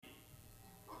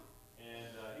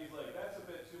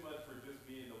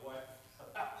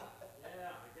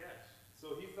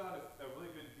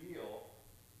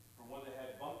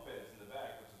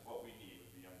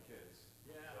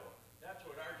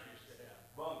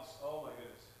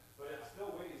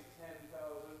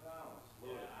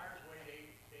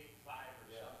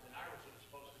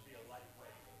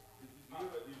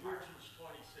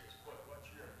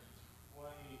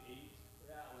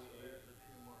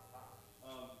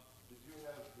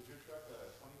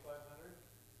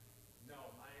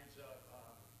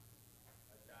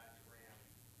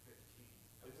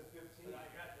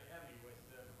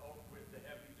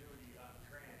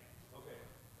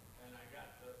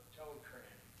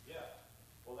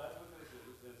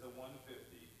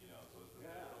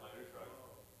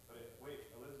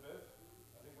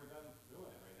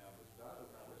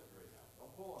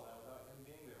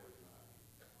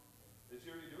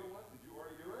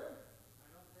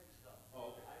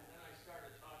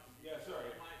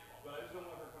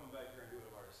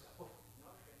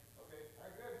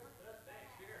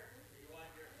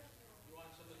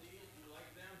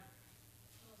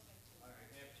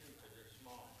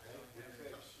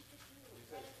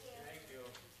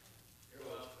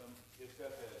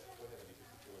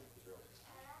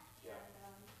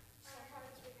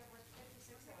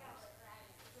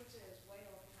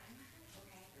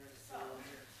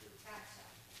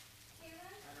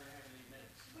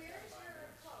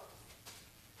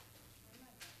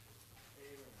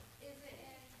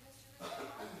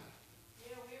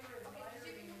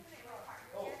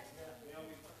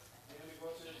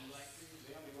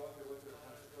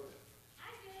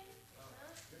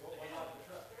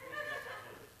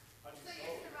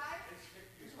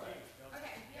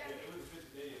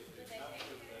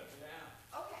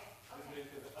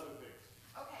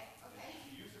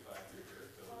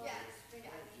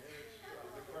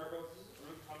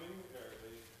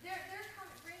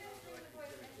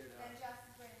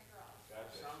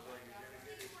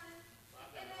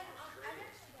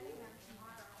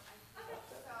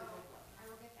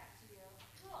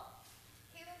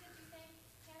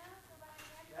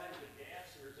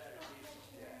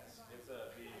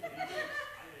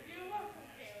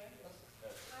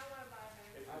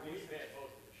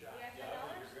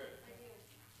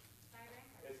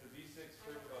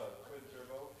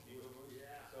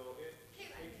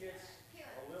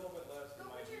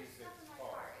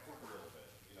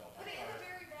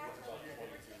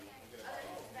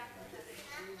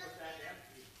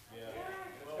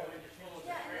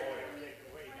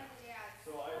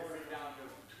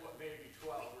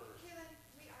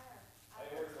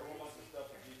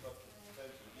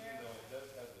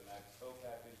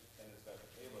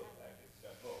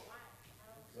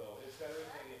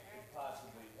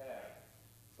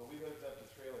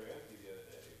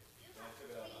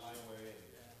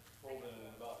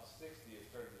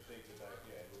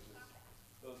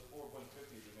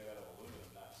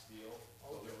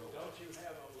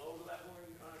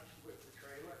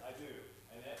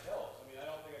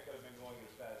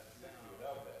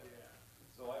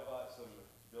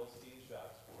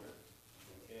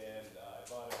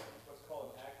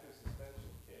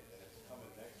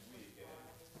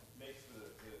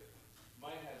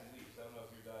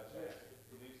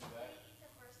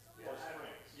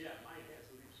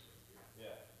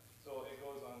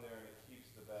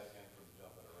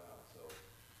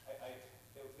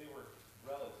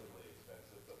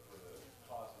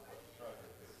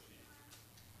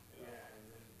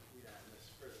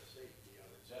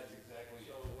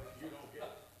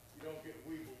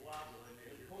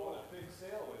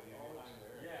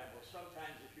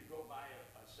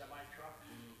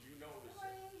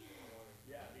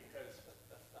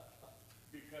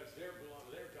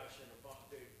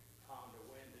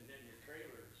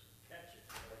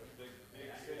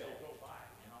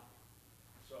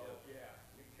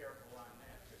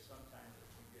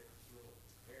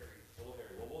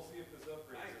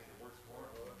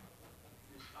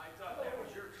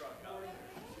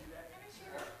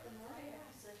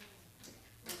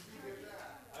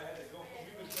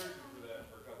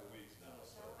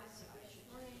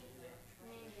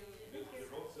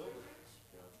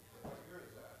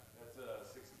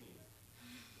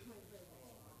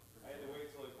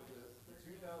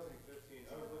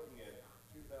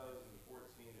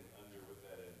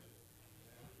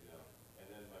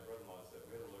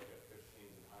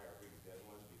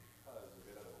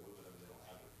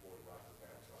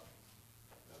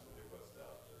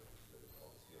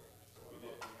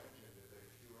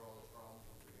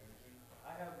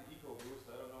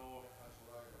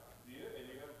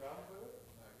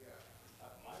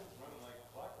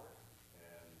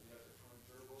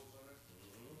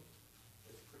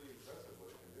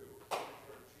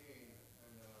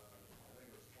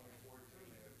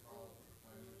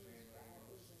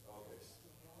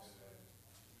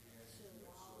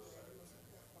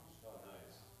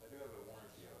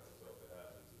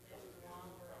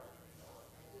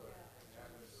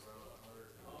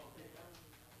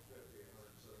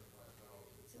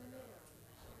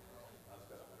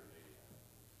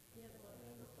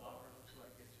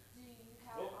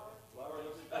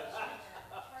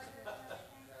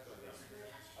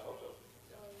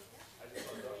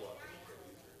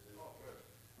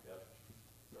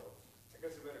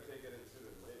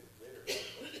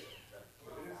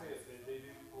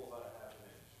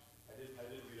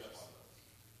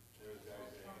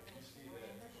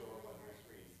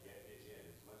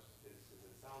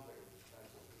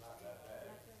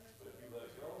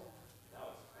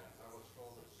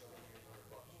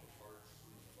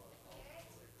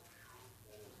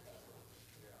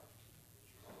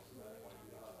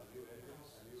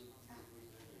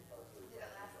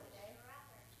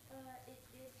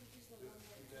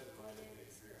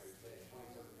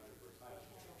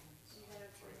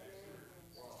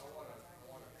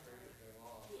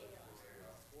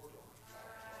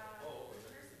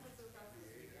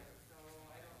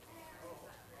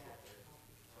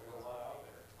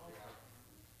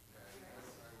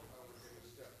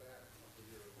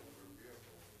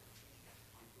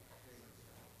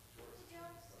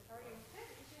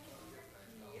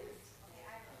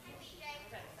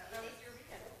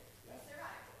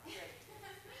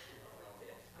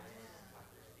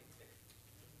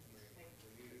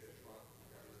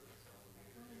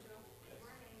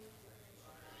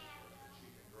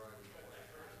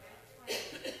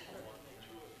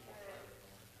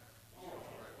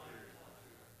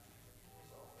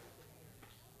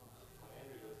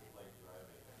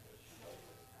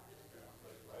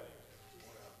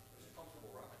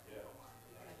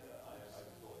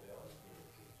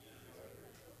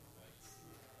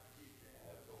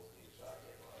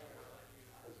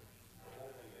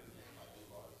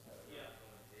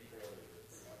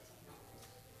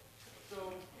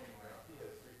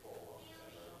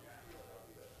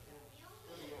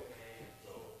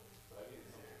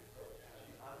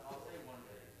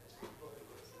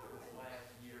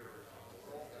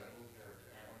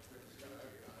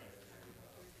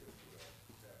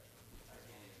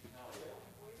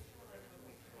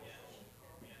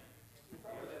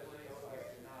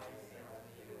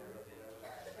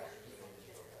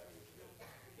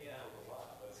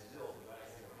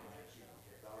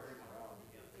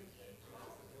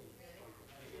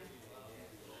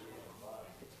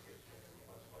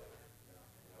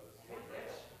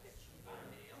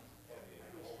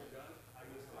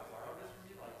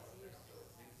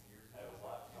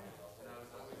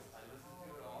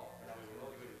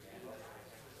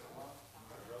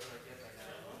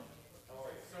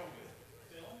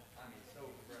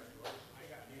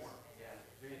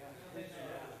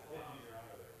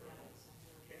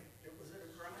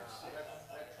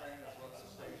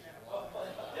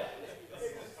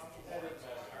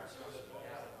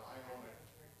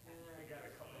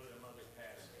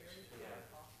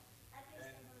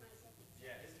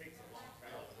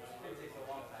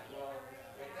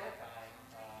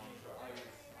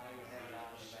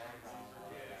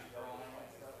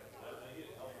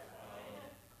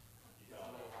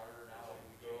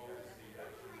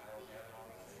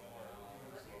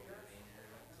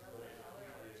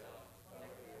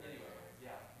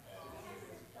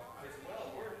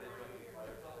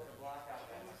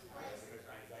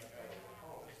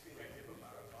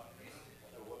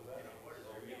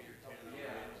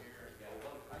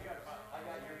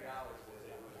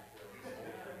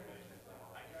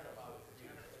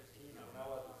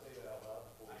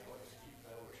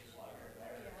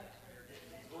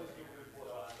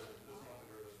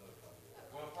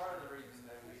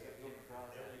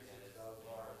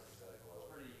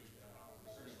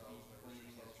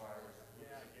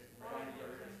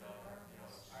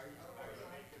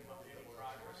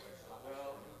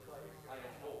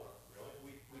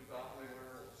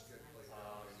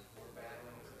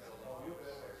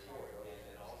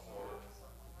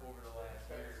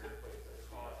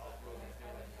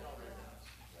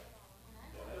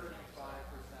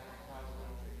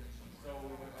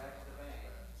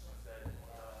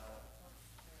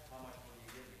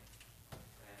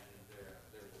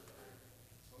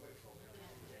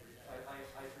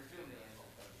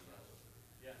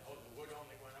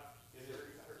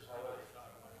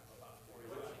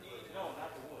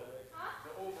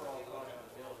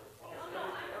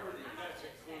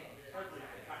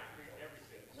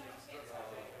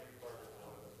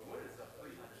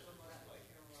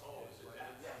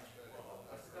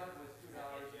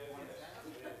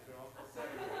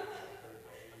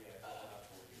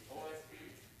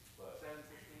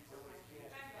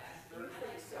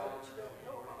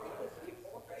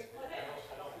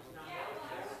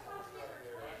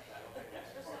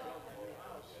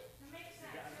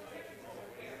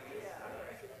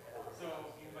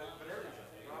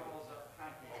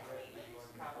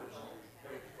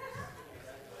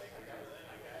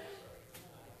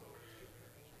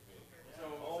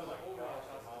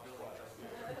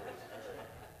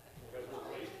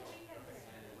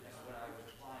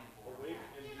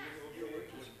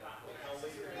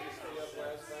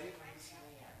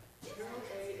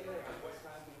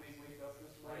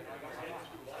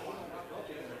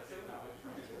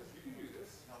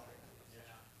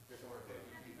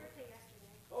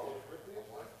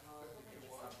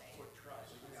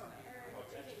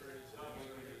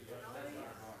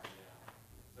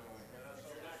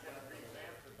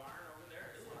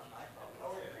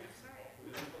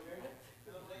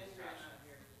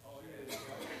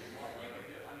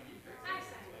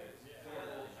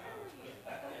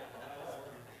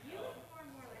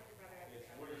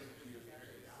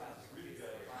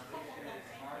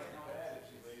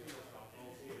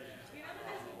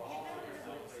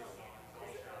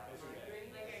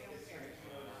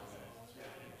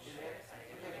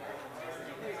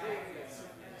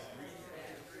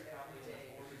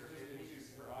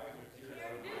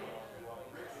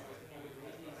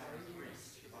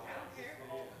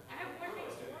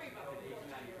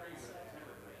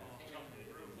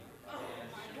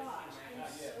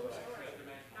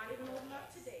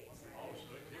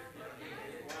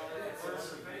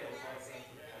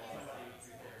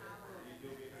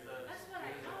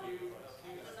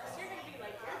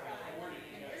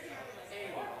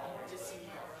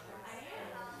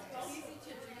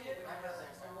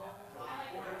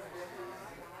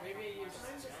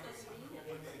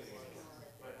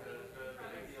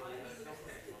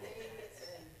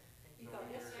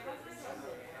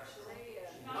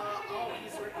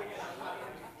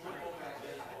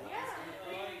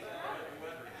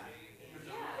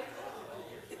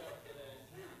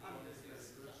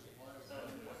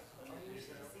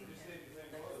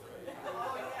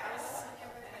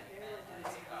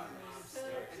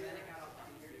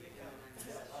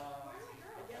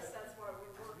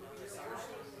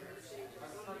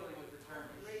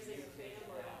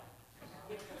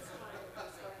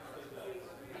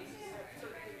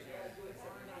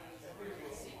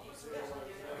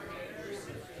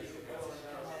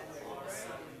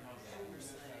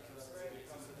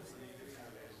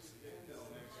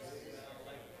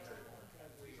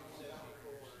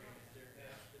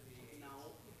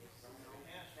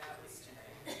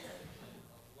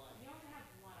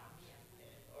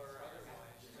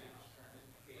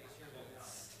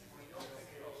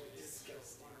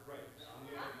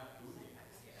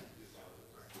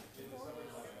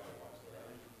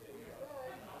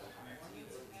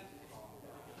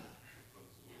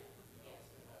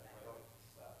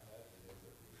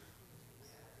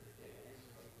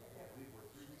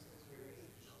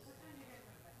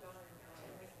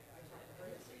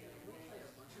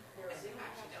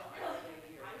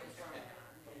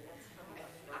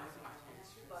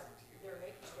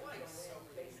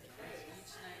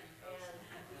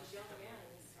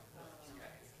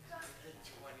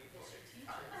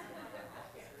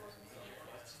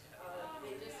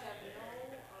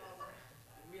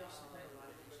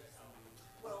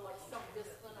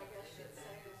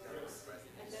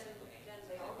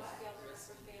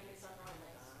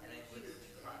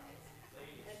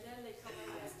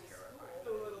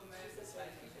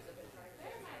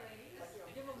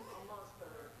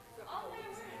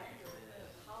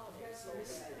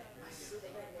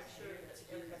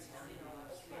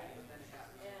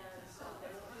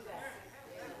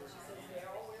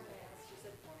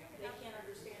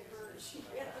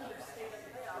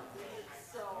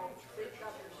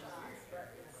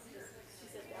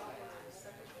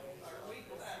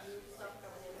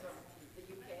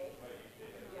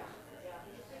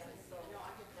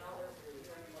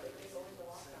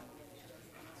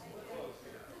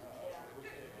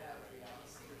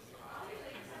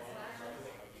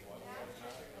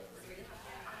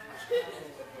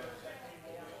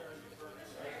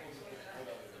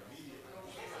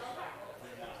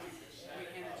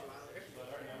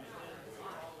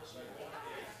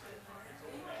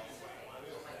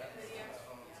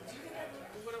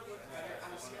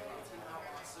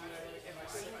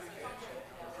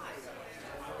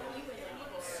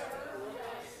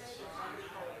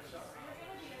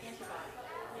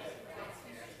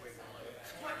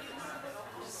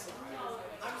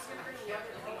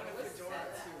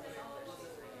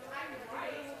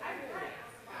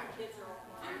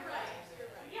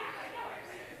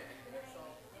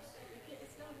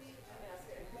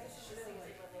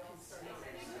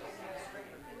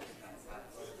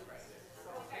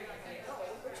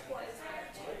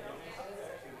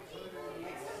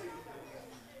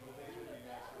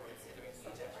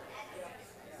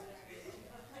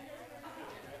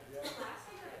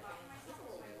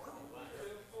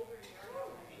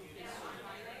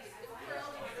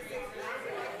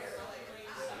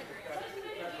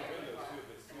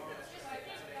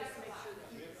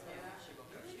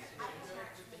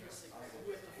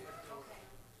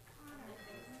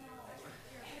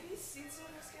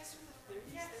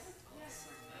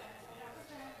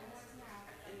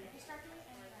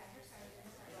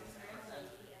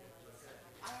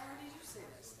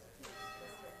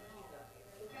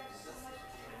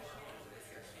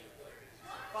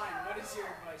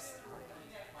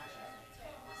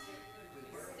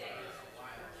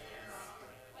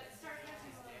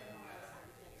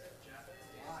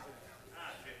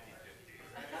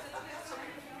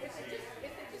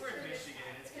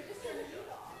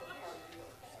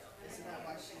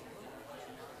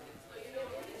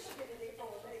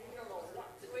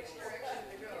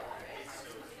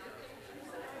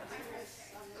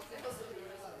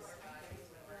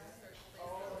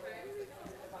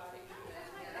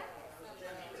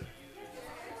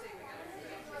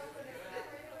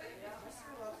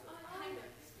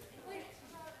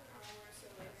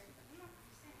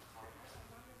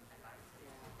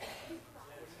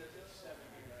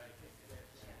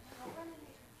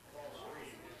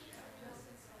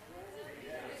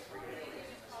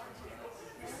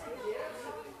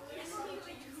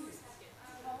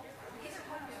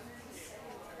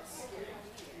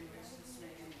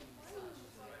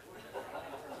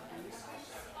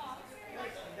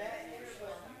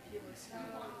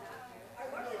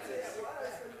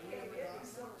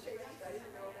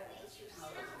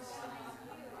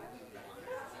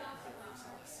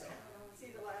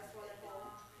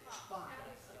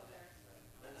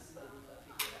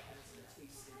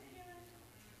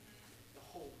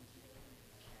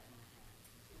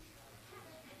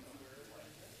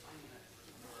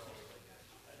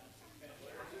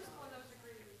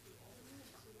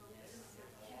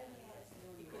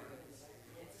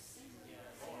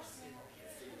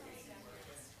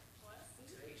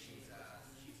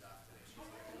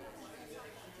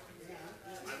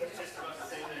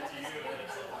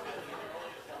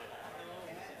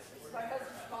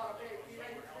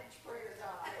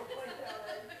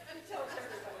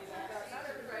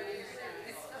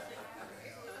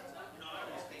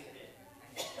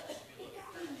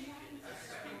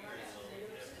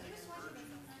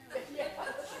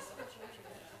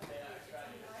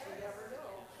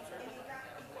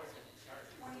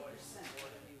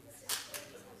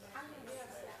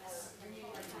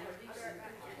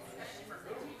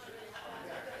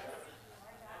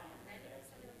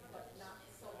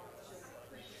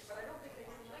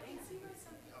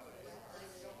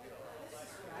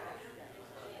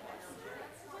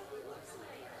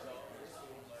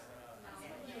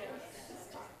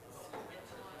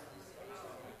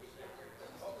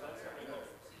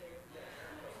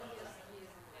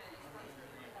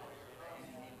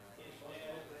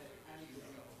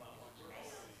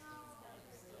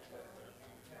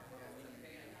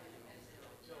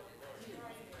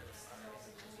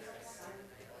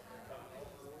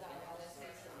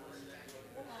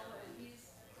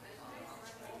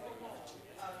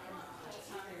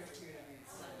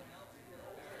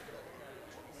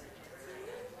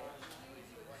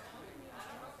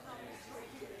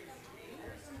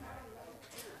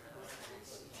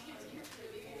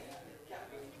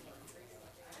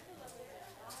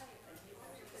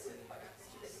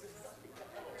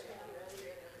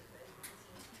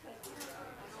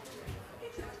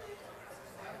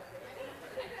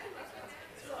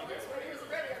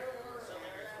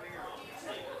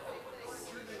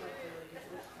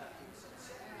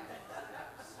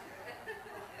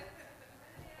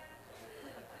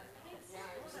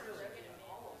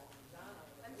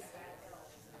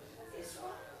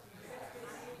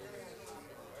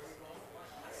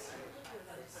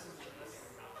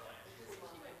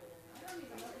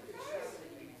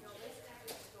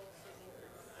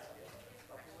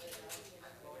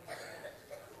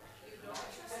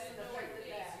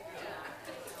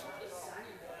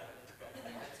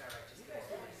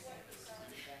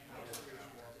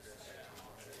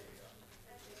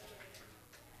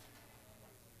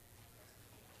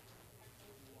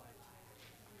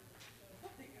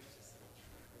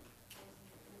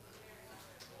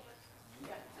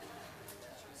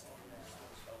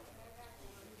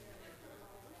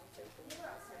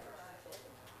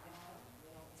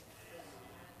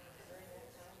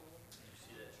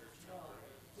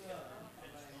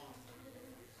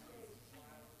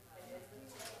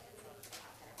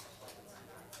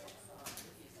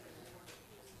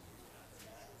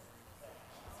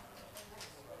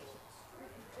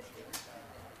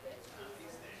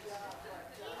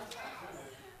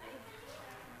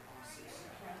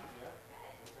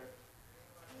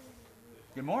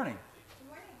Good morning. Good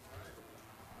morning.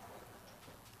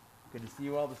 Good to see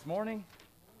you all this morning.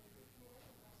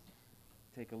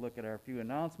 Take a look at our few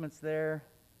announcements there.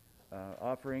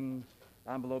 Offering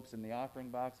envelopes in the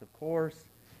offering box, of course.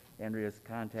 Andrea's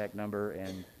contact number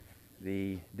and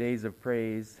the Days of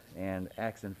Praise and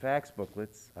Acts and Facts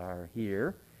booklets are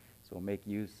here, so make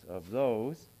use of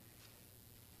those.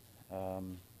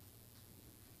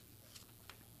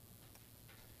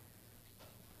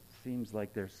 Seems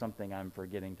like there's something I'm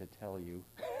forgetting to tell you.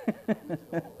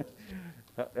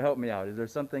 Help me out. Is there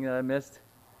something that I missed?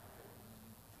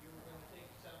 You were going to take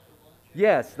us out to lunch?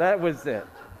 Yes, that was it.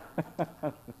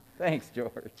 Thanks,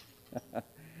 George.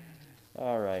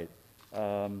 All right.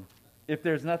 If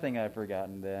there's nothing I've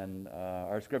forgotten, then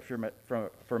our scripture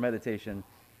for meditation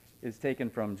is taken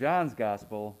from John's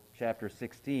Gospel, chapter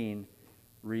 16,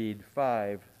 read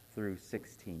 5 through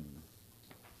 16.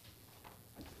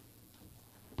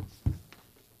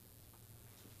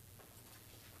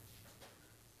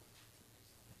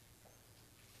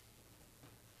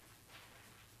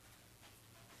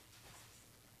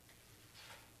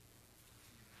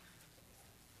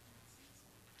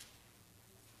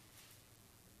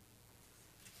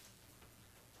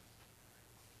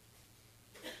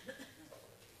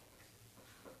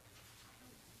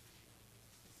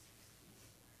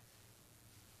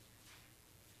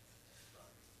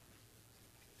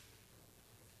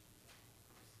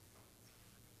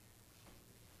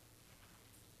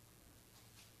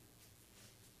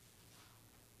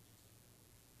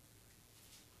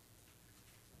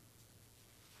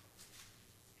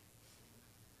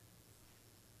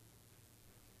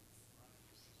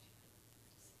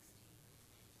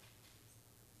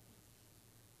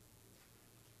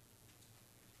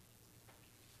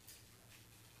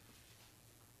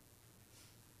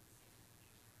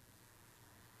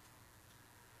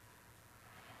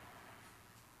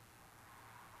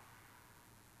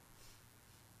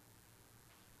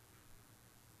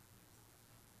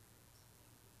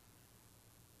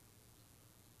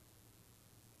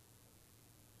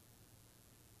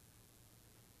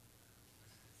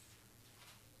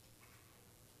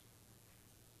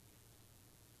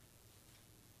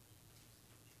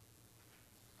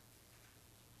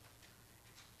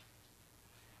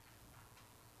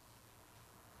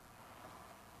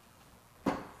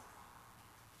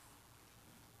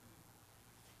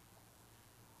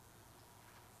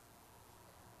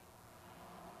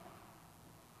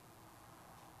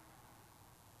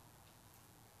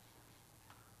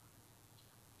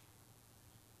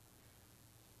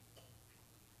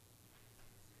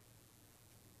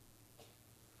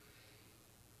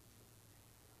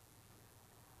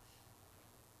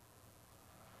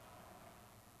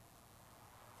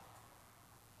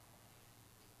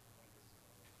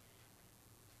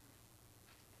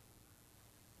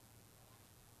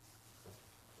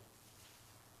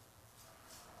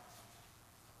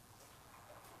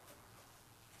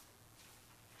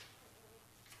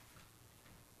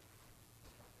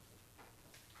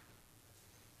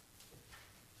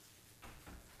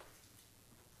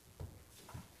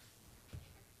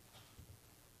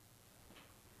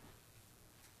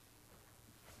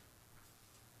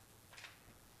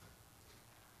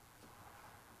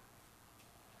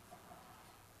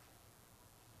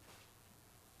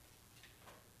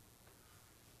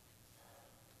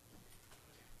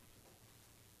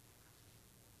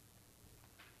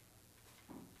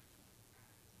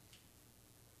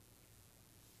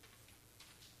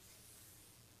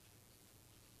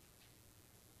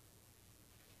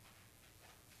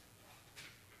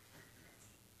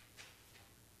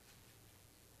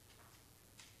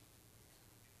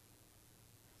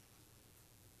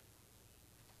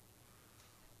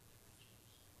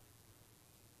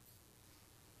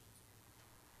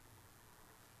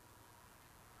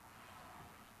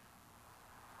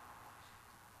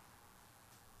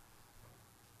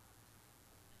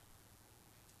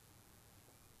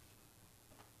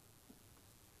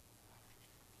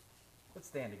 Let's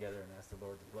stand together and ask the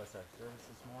Lord to bless our service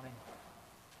this morning.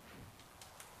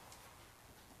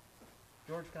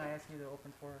 George, can I ask you to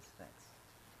open for us? Thanks.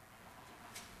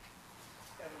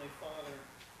 Heavenly Father,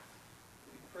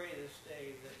 we pray this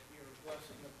day that your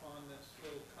blessing upon this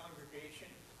little congregation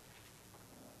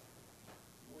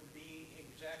would be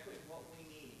exactly what we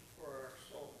need for our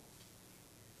soul.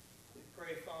 We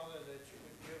pray, Father, that you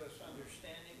would give us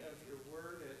understanding of your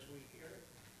word as we hear it,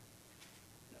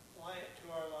 and apply it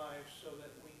to our lives so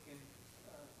that we can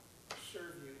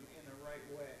serve you in a right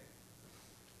way.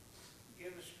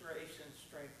 Give us grace and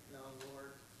strength now,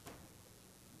 Lord,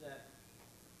 that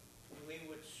we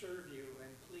would serve you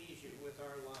and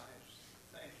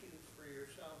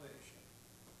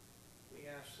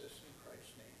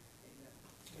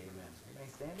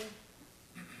standing?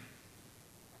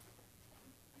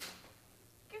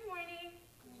 Good morning.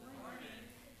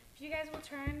 If you guys will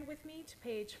turn with me to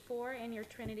page 4 in your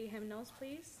Trinity hymnals,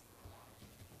 please.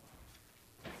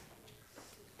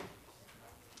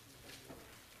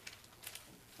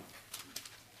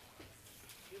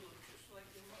 You look just like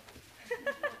your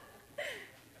mother.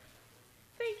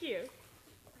 Thank you.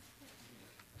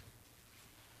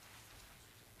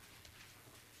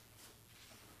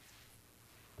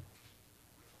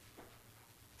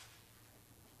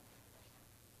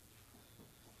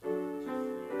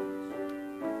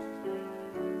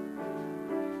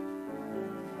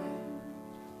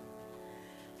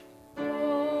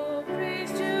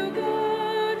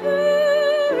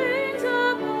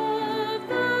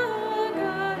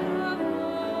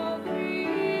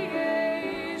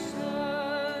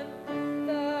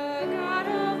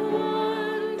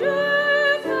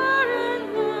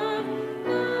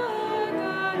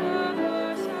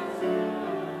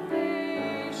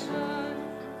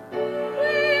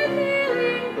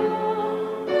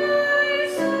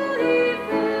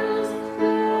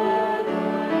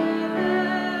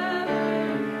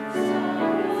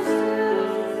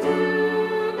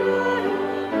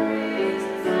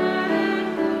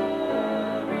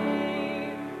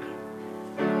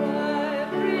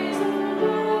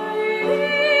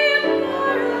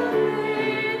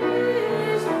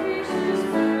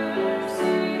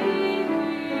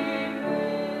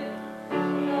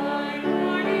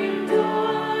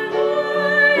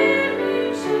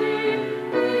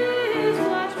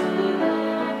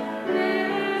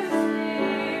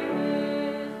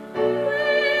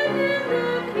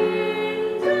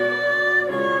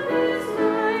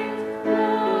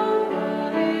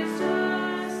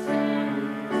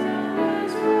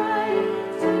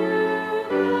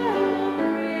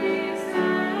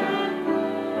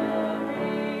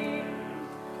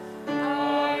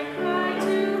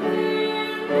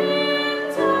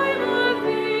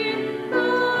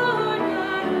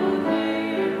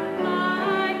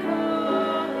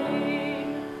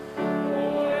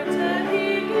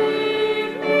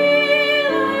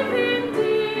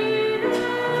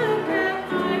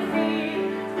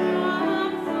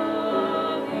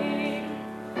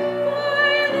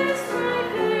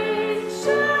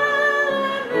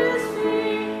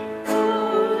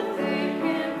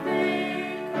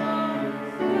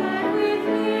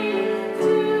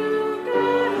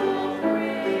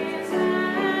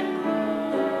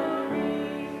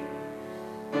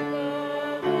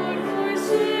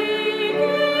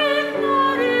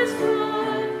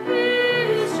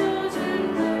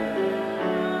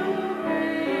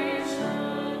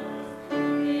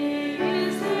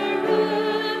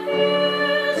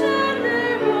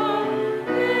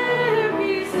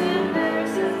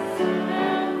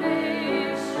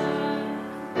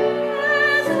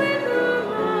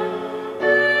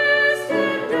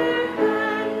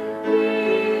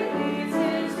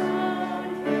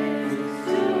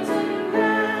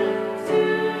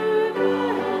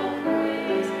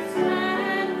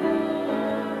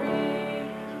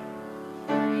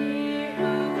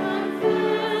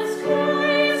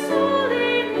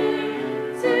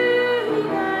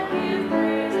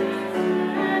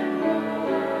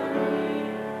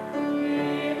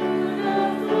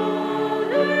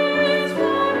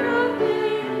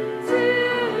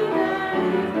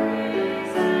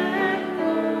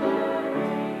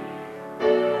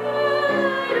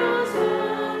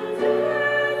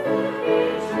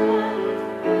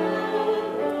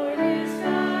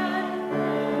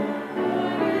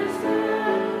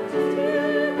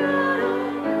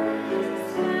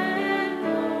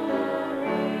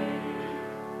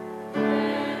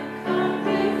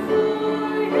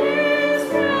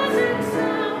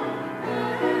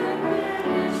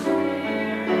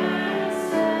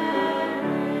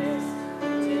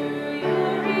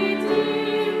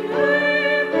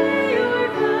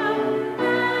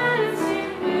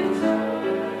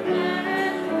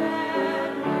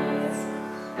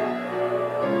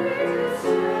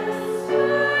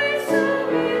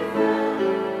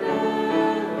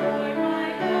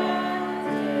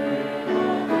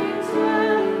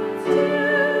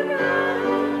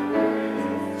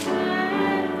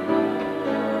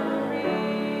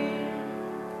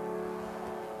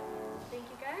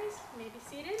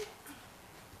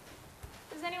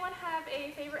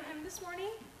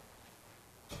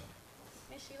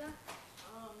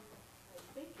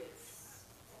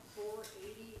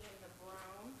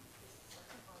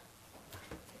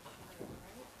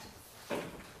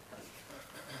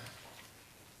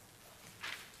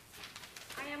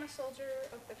 Soldier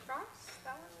of the Cross,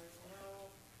 that one? No.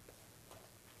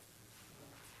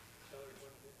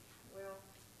 Well,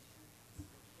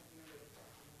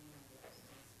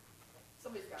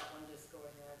 somebody's got one, just go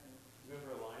ahead and, Is there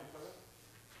a line for it?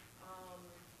 um,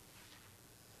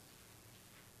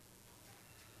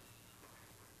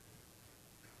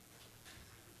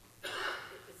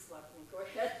 it's left me, go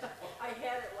ahead. I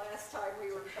had it last time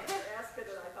we were asking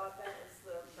it, I thought that was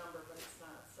the number, but it's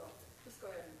not, so just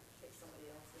go ahead and take somebody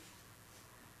else's.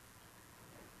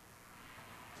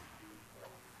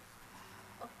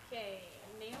 Okay,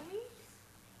 Naomi?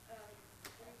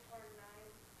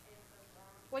 349 is the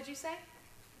What'd you say?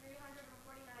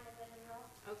 349 is the hymnal.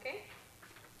 Okay.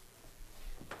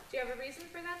 Do you have a reason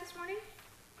for that this morning? It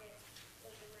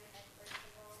was in my head first of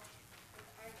all. And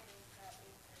I think that we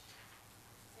could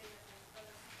sing it in front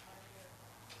of our here.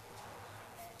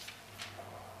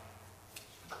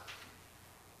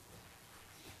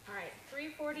 All right,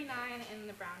 349 in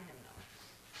the Brown hymnal.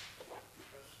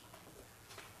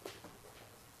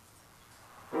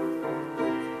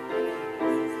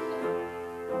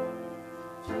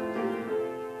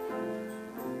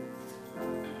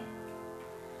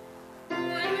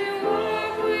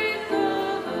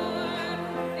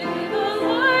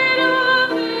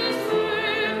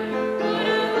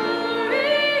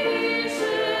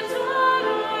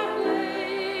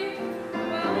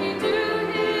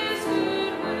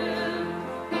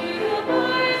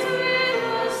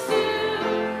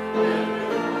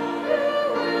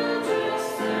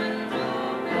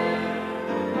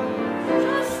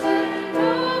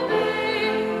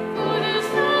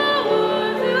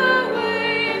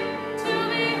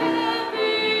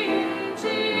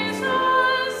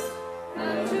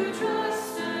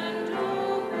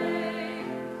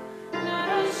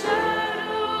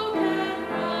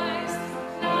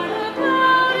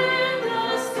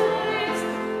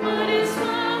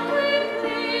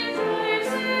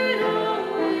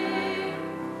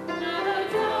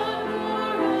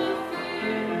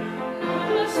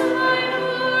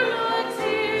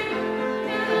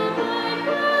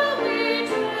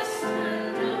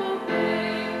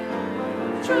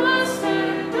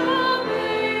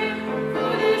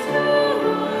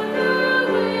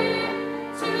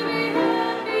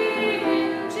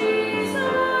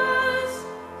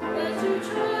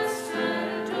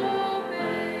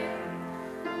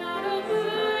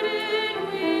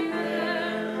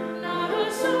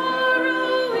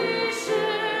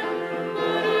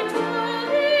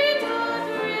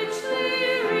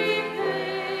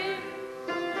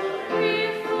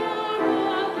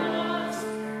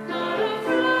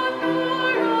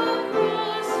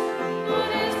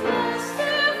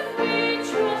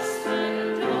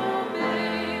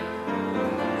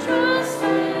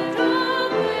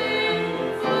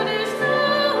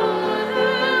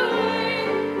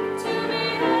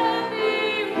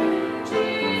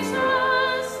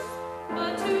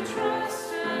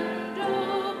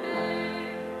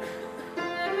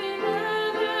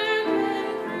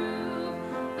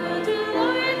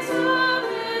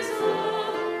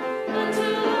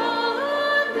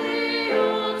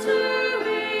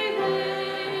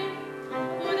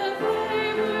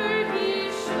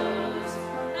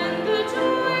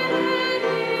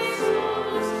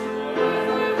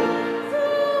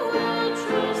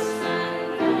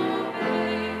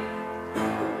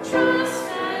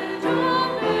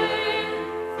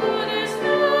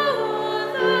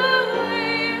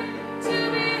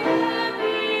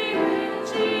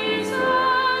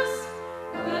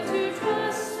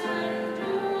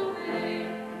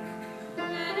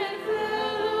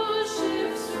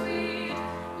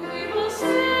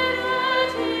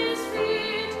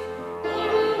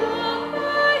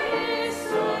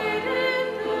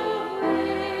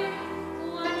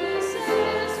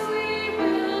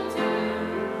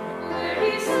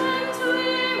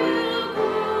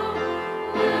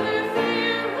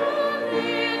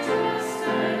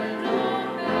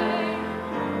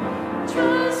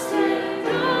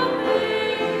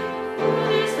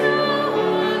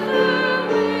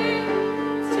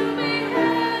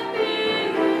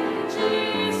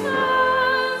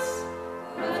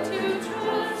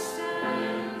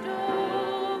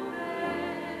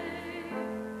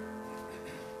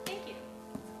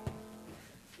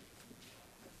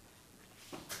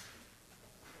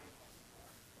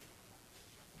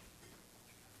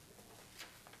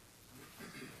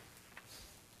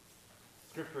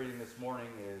 Scripture reading this morning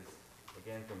is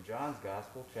again from John's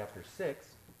Gospel, chapter 6.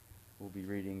 We'll be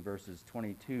reading verses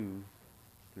 22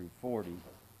 through 40,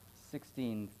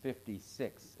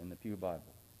 1656 in the Pew Bible.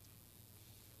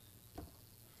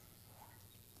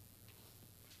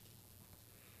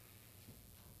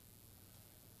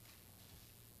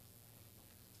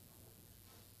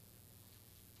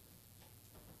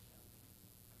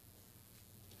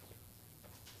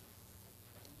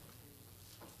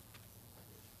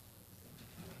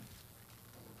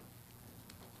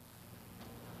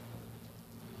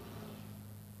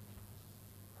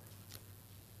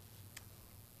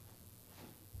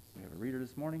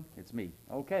 morning? It's me.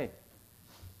 Okay.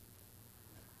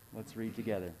 Let's read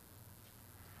together.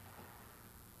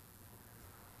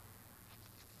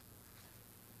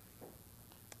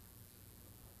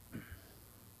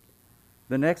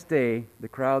 The next day, the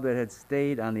crowd that had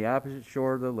stayed on the opposite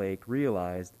shore of the lake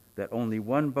realized that only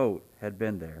one boat had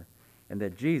been there, and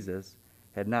that Jesus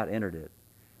had not entered it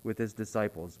with his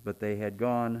disciples, but they had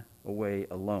gone away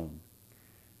alone.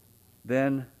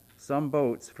 Then some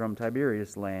boats from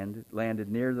Tiberias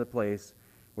landed near the place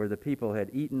where the people had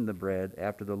eaten the bread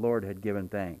after the Lord had given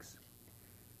thanks.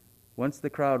 Once the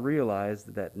crowd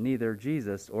realized that neither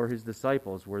Jesus or his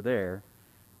disciples were there,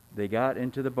 they got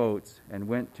into the boats and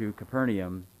went to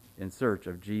Capernaum in search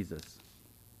of Jesus.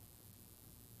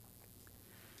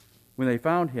 When they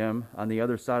found him on the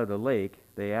other side of the lake,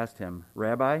 they asked him,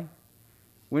 "Rabbi,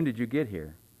 when did you get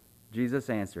here?" Jesus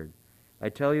answered, "I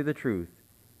tell you the truth.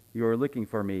 You are looking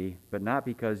for me, but not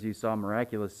because you saw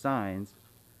miraculous signs.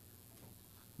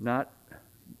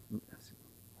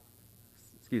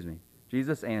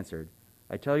 Jesus answered,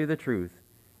 "I tell you the truth.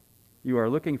 You are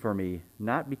looking for me,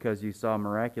 not because you saw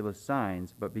miraculous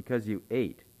signs, but because you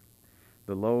ate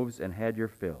the loaves and had your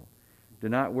fill. Do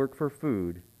not work for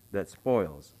food that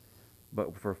spoils,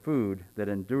 but for food that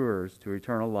endures to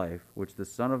eternal life, which the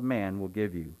Son of Man will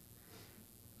give you.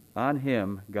 On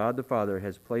him God the Father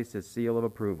has placed his seal of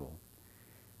approval."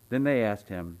 Then they asked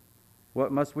him,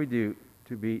 "What must we do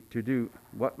to do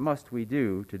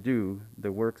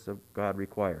the works of God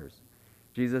requires?"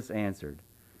 Jesus answered,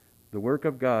 "The work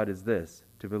of God is this,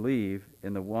 to believe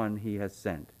in the one he has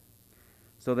sent."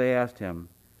 So they asked him,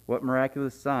 "What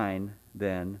miraculous sign,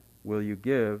 then, will you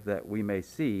give that we may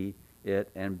see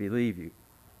it and believe you?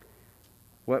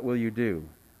 What will you do?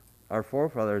 Our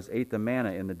forefathers ate the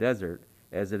manna in the desert,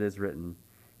 as it is written,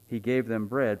 'He gave them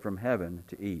bread from heaven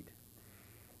to eat.'"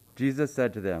 Jesus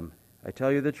said to them, "I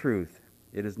tell you the truth.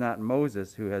 It is not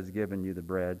Moses who has given you the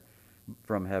bread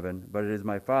from heaven, but it is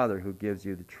my Father who gives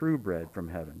you the true bread from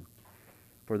heaven.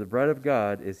 For the bread of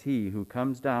God is he who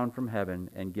comes down from heaven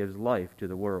and gives life to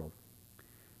the world."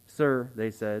 "Sir,"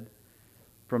 they said,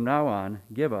 "from now on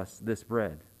give us this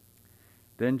bread."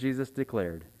 Then Jesus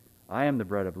declared, "I am the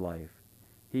bread of life.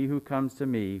 He who comes to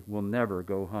me will never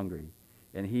go hungry,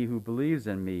 and he who believes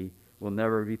in me will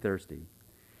never be thirsty.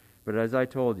 But as I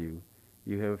told you,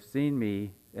 you have seen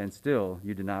me, and still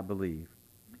you do not believe.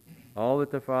 All that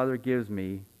the Father gives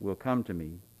me will come to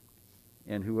me,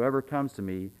 and whoever comes to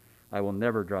me I will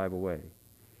never drive away.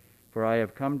 For I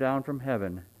have come down from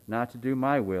heaven not to do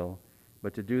my will,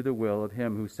 but to do the will of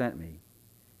him who sent me.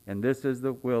 And this is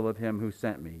the will of him who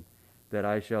sent me, that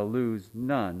I shall lose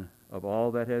none of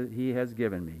all that he has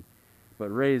given me, but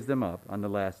raise them up on the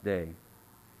last day.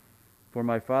 For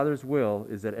my Father's will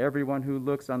is that everyone who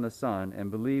looks on the Son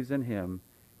and believes in him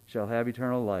shall have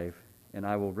eternal life, and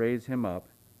I will raise him up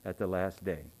at the last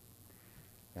day."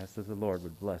 I ask that the Lord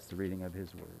would bless the reading of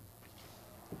his word.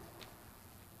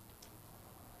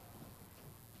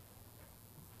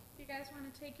 If you guys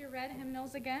want to take your red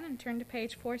hymnals again and turn to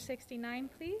page 469,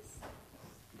 please.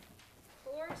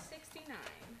 469.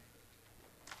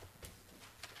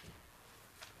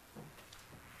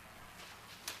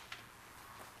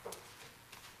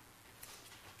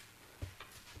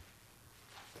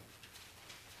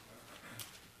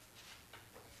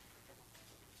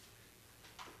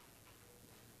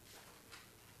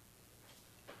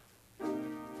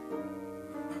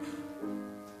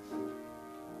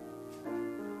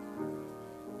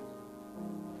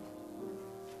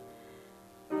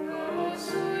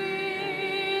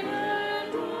 Sweet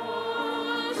and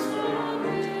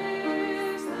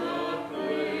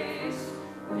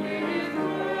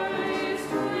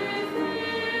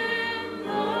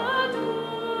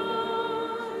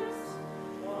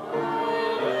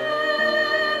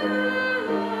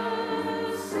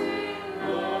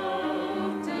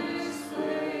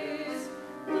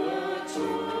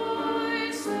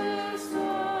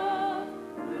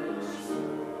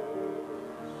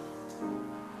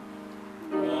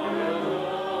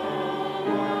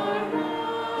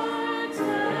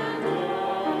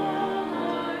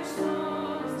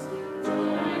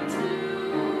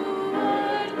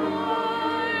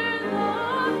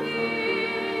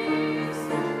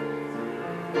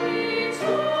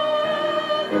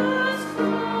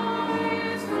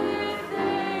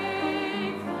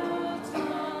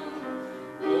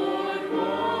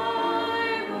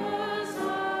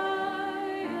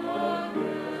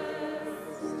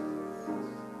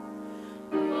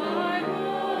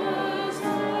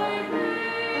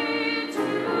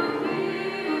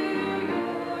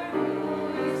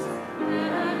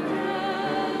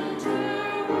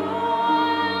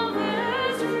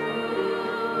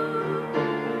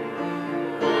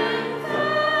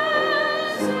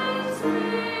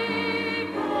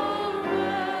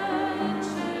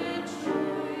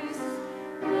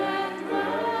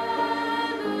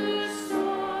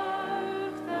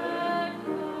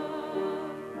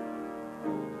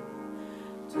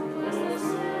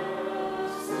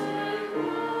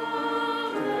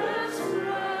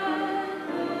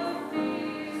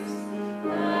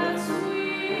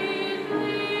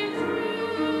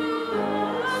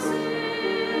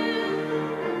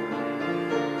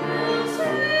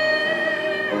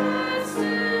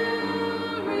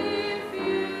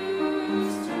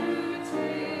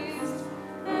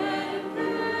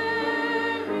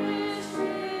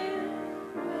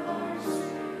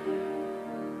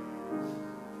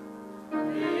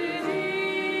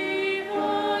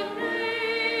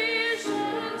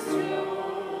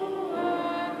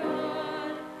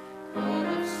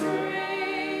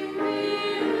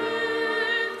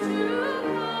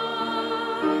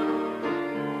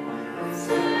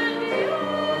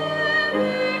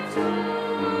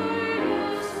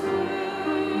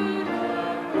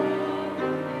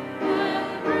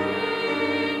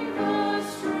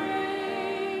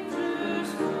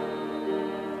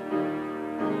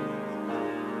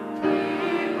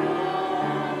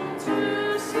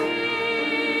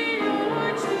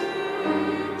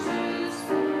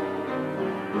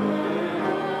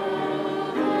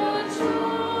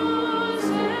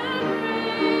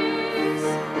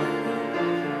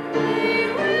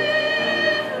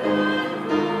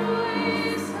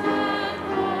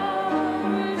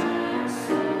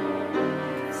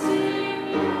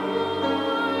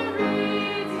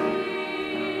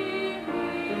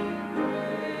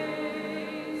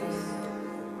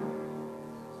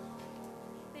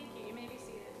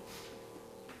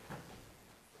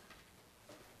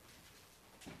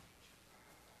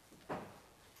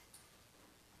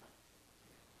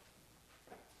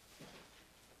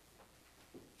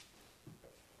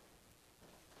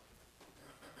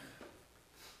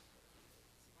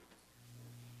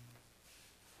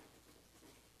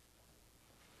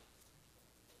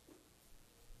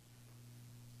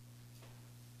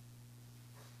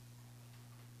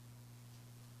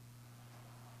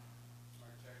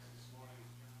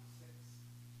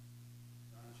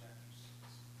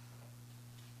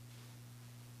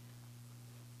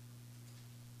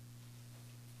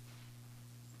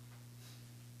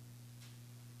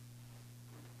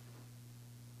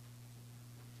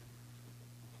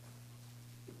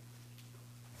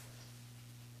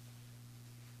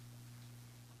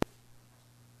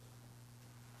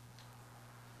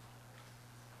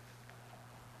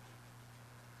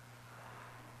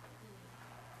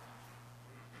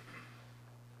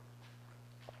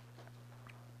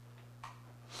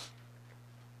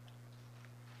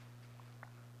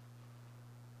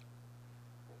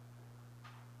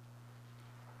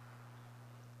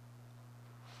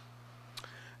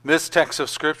This text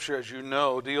of Scripture, as you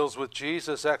know, deals with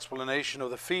Jesus' explanation of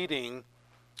the feeding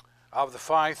of the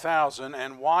 5,000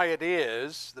 and why it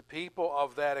is the people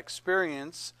of that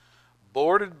experience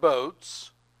boarded boats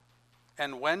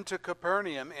and went to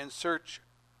Capernaum in search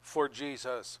for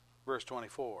Jesus. Verse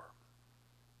 24.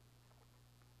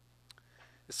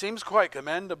 It seems quite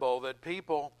commendable that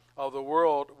people of the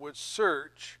world would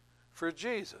search for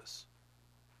Jesus.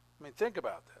 I mean, think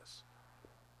about this.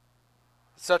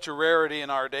 It's such a rarity in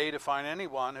our day to find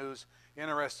anyone who's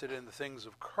interested in the things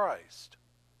of Christ.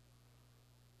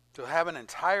 To have an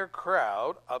entire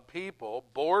crowd of people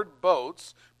board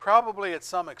boats, probably at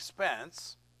some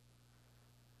expense,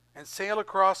 and sail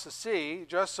across the sea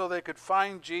just so they could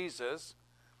find Jesus,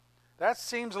 that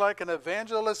seems like an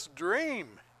evangelist's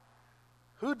dream.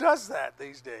 Who does that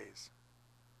these days?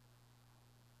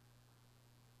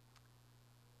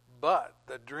 But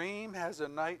the dream has a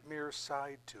nightmare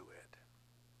side to it.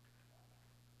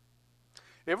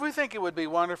 If we think it would be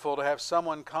wonderful to have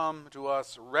someone come to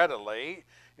us readily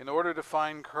in order to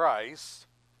find Christ,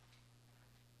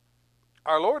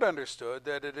 our Lord understood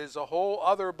that it is a whole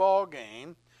other ball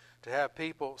game to have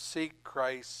people seek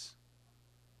Christ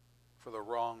for the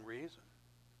wrong reason.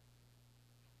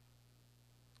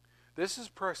 This is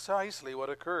precisely what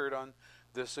occurred on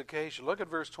this occasion. Look at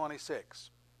verse 26.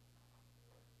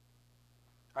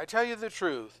 I tell you the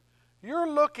truth, you're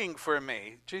looking for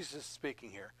me. Jesus is speaking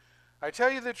here. I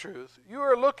tell you the truth, you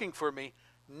are looking for me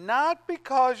not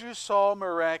because you saw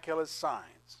miraculous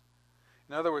signs.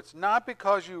 In other words, not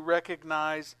because you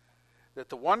recognize that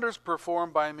the wonders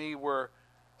performed by me were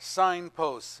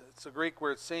signposts. It's a Greek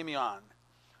word, semeion,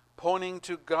 pointing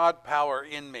to God power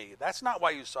in me. That's not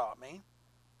why you sought me.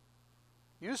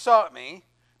 You sought me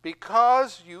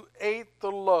because you ate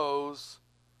the loaves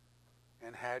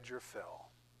and had your fill.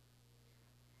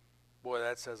 Boy,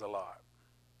 that says a lot.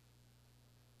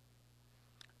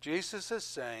 Jesus is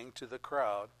saying to the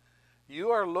crowd,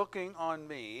 you are looking on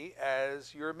me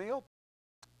as your meal.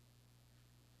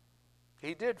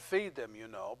 He did feed them, you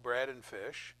know, bread and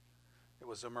fish. It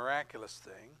was a miraculous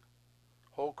thing.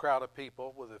 Whole crowd of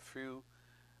people with a few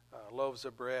loaves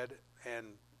of bread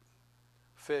and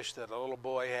fish that a little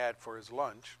boy had for his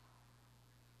lunch.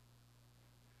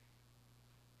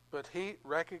 But he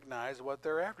recognized what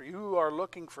they're after. You are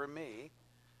looking for me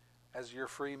as your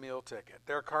free meal ticket.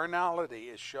 Their carnality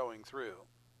is showing through.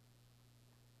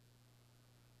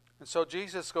 And so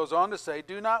Jesus goes on to say,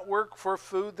 do not work for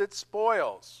food that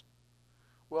spoils.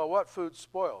 Well, what food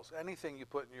spoils? Anything you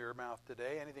put in your mouth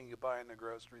today, anything you buy in the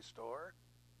grocery store,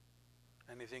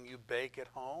 anything you bake at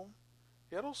home,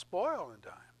 it'll spoil in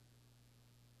time.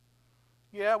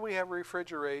 Yeah, we have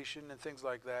refrigeration and things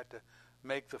like that to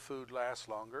make the food last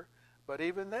longer, but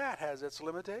even that has its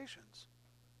limitations.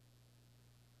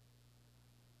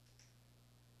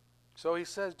 So he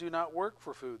says, do not work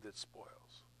for food that spoils.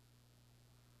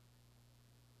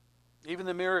 Even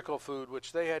the miracle food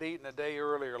which they had eaten a day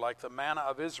earlier, like the manna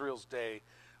of Israel's day,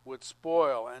 would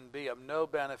spoil and be of no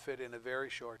benefit in a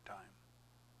very short time.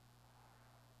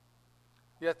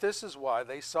 Yet this is why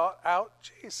they sought out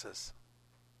Jesus.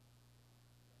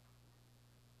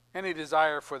 Any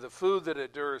desire for the food that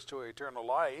endures to eternal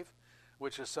life,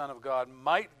 which the Son of God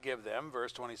might give them,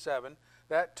 verse 27,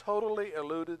 that totally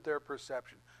eluded their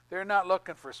perception. They're not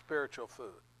looking for spiritual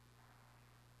food.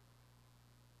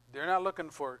 They're not looking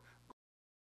for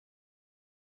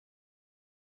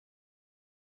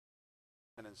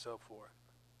and so forth.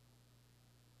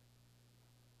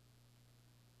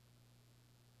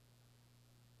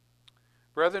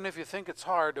 Brethren, if you think it's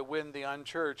hard to win the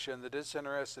unchurched and the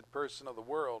disinterested person of the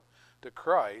world to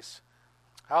Christ,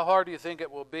 how hard do you think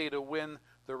it will be to win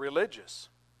the religious,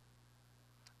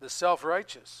 the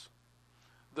self-righteous,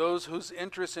 those whose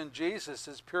interest in Jesus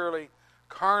is purely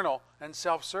carnal and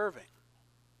self-serving?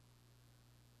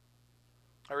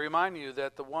 I remind you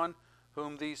that the one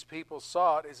whom these people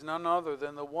sought is none other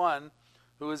than the one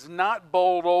who is not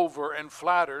bowled over and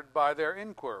flattered by their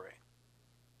inquiry.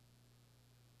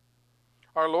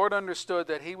 Our Lord understood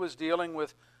that he was dealing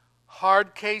with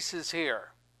hard cases here.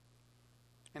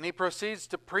 And he proceeds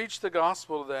to preach the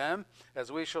gospel to them,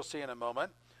 as we shall see in a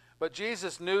moment. But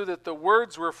Jesus knew that the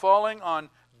words were falling on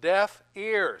deaf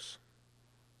ears.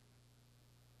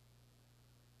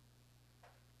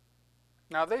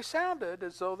 Now they sounded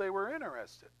as though they were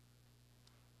interested.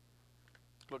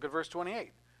 Look at verse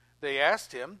 28. They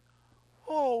asked him,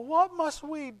 "Oh, what must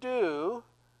we do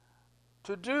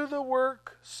to do the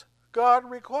works God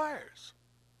requires?"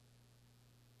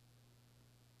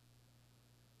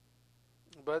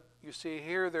 But you see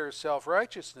here their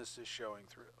self-righteousness is showing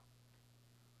through.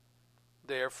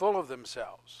 They are full of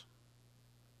themselves.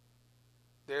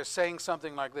 They're saying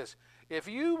something like this: if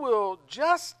you will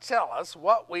just tell us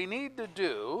what we need to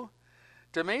do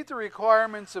to meet the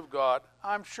requirements of God,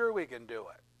 I'm sure we can do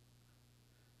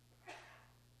it.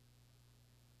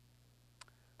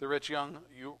 The rich young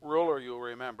ruler, you'll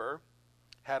remember,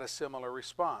 had a similar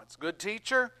response. Good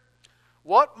teacher,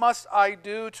 what must I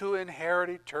do to inherit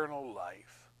eternal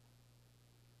life?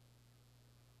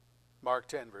 Mark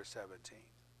 10, verse 17.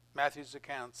 Matthew's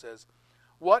account says,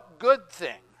 what good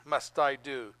thing must I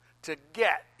do to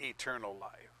get eternal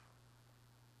life?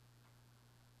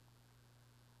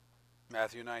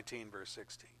 Matthew 19, verse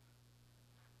 16.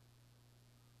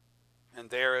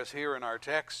 And there, as here in our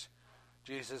text,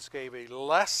 Jesus gave a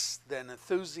less than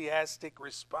enthusiastic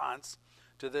response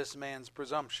to this man's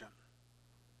presumption.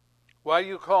 Why do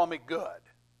you call me good?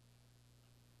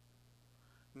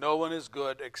 No one is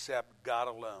good except God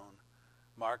alone.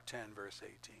 Mark 10, verse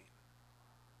 18.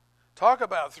 Talk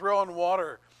about throwing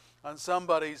water on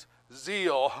somebody's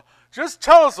zeal. Just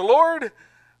tell us, Lord,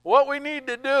 what we need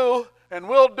to do, and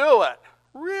we'll do it.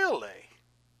 Really?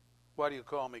 Why do you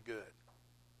call me good?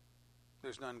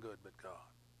 There's none good but God.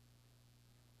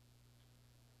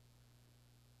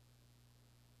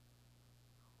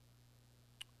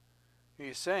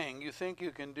 He's saying, you think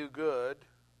you can do good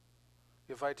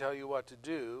if I tell you what to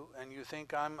do, and you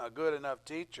think I'm a good enough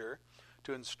teacher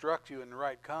to instruct you in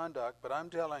right conduct, but I'm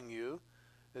telling you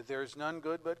that there's none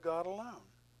good but God alone.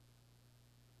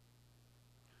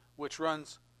 Which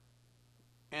ruins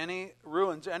any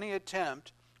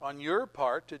attempt on your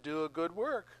part to do a good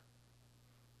work.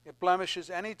 It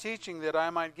blemishes any teaching that I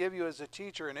might give you as a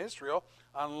teacher in Israel,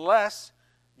 unless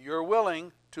you're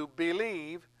willing to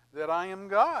believe that I am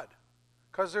God.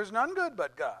 Because there's none good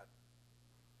but God.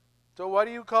 So why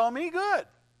do you call me good?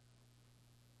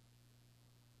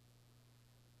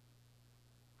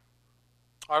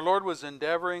 Our Lord was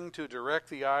endeavoring to direct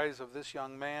the eyes of this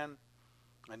young man,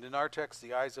 and in our text,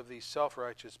 the eyes of these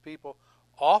self-righteous people,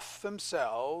 off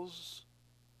themselves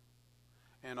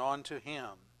and onto Him.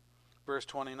 Verse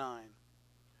 29.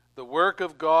 The work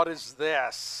of God is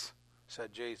this,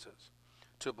 said Jesus,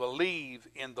 to believe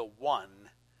in the one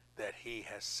that He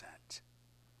has sent.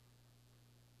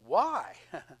 Why?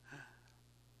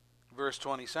 Verse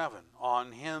 27.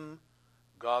 On Him,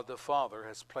 God the Father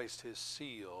has placed His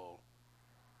seal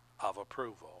of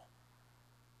approval.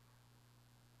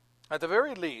 At the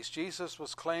very least, Jesus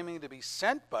was claiming to be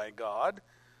sent by God,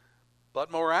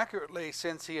 but more accurately,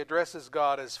 since He addresses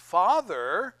God as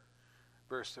Father,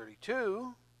 verse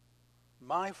 32,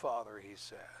 my Father, He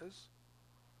says,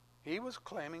 He was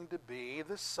claiming to be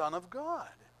the Son of God.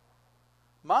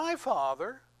 My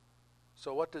Father.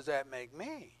 So what does that make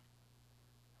me?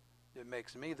 It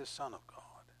makes me the Son of God,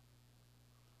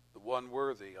 the one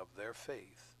worthy of their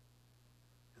faith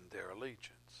and their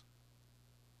allegiance.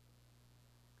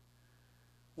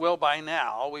 Well, by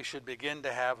now, we should begin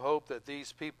to have hope that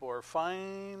these people are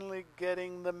finally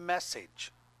getting the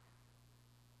message.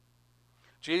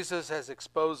 Jesus has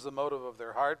exposed the motive of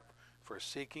their heart for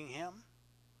seeking Him.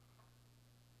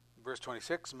 Verse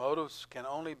 26, motives can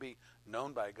only be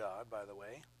known by God, by the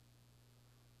way.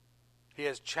 He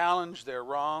has challenged their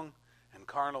wrong and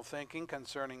carnal thinking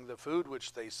concerning the food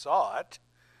which they sought.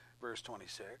 Verse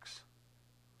 26.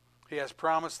 He has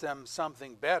promised them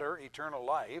something better, eternal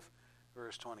life.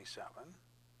 Verse 27.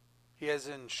 He has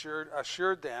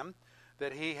assured them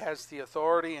that He has the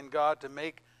authority in God to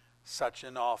make such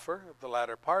an offer, the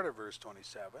latter part of verse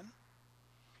 27.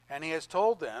 And He has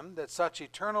told them that such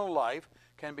eternal life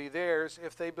can be theirs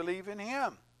if they believe in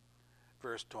Him.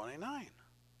 Verse 29.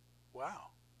 Wow.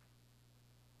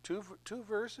 Two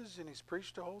verses, and He's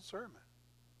preached a whole sermon.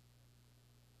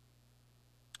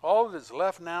 All that is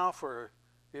left now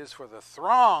is for the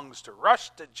throngs to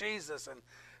rush to Jesus and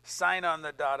sign on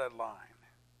the dotted line.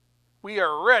 We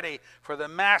are ready for the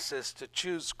masses to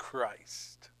choose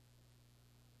Christ.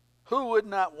 Who would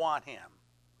not want Him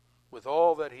with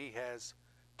all that He has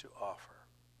to offer?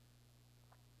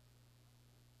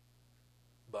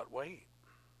 But wait.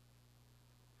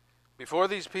 Before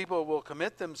these people will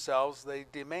commit themselves, they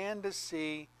demand to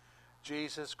see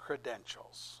Jesus'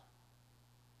 credentials.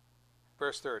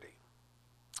 Verse 30.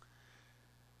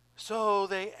 So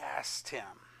they asked Him,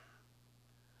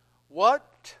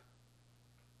 what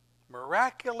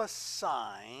miraculous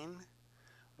sign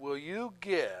will you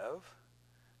give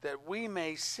that we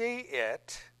may see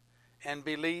it and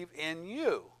believe in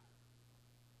you?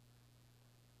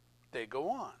 They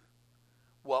go on.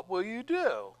 What will you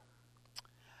do?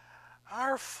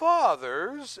 Our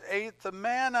fathers ate the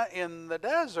manna in the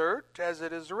desert, as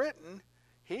it is written,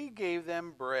 He gave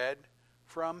them bread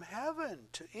from heaven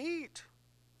to eat.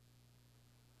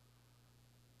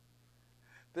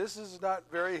 This is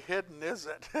not very hidden, is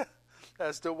it,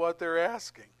 as to what they're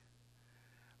asking?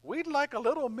 We'd like a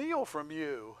little meal from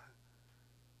you.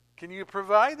 Can you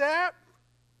provide that?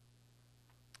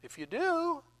 If you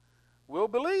do, we'll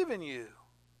believe in you.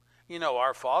 You know,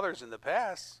 our fathers in the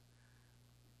past,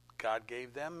 God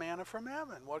gave them manna from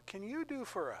heaven. What can you do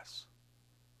for us?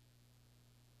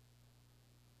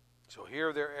 So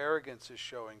here their arrogance is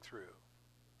showing through.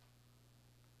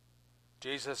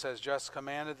 Jesus has just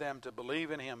commanded them to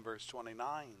believe in him, verse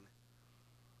 29.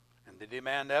 And they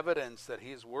demand evidence that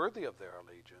he is worthy of their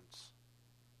allegiance.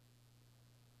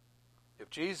 If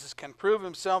Jesus can prove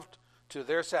himself to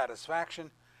their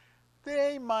satisfaction,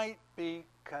 they might be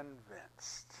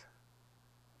convinced.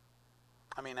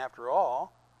 I mean, after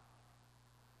all,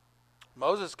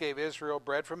 Moses gave Israel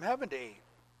bread from heaven to eat.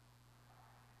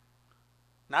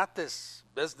 Not this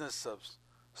business of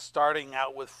starting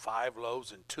out with 5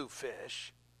 loaves and 2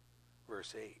 fish.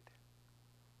 Verse 8.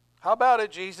 How about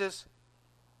it, Jesus?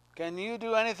 Can you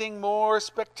do anything more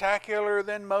spectacular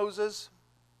than Moses?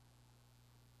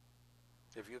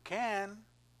 If you can,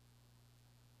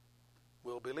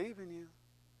 we'll believe in you.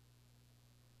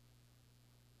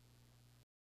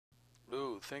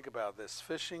 Ooh, think about this.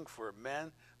 Fishing for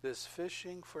men. This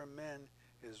fishing for men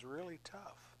is really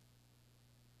tough.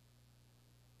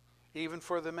 Even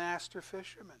for the master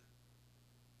fisherman.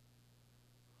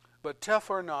 But tough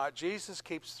or not, Jesus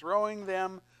keeps throwing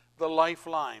them the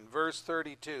lifeline. Verse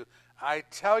 32, I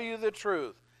tell you the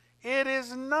truth, it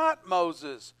is not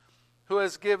Moses who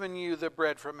has given you the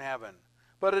bread from heaven,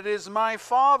 but it is my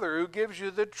Father who gives you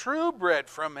the true bread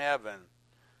from heaven.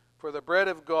 For the bread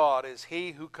of God is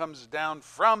he who comes down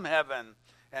from heaven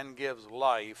and gives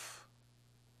life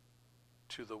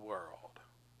to the world.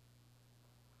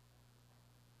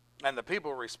 And the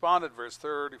people responded, verse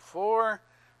 34,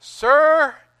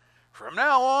 Sir, from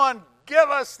now on, give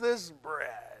us this bread.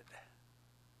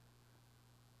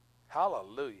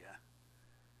 Hallelujah.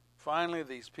 Finally,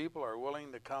 these people are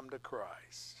willing to come to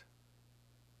Christ.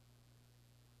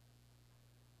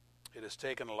 It has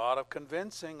taken a lot of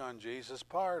convincing on Jesus'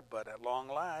 part, but at long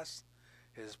last,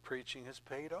 his preaching has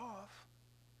paid off.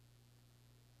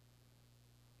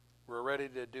 We're ready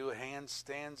to do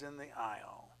handstands in the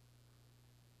aisle.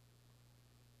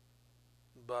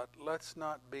 But let's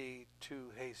not be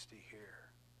too hasty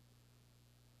here.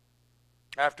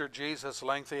 After Jesus'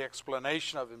 lengthy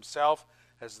explanation of himself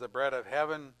as the bread of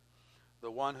heaven,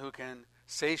 the one who can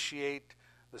satiate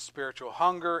the spiritual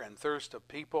hunger and thirst of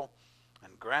people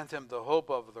and grant them the hope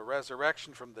of the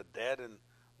resurrection from the dead and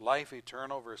life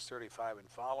eternal, verse 35 and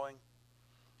following.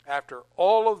 After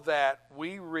all of that,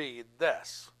 we read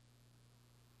this.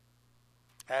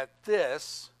 At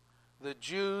this, the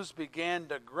Jews began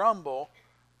to grumble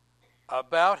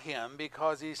about him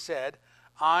because he said,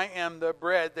 I am the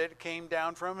bread that came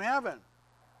down from heaven.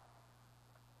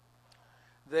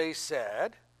 They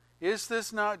said, Is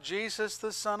this not Jesus,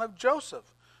 the son of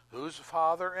Joseph, whose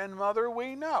father and mother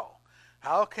we know?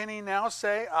 How can he now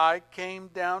say, I came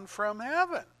down from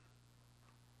heaven?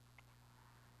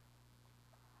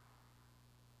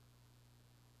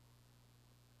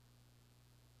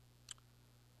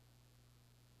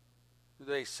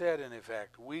 They said, in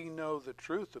effect, we know the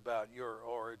truth about your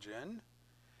origin,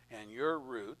 and your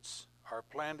roots are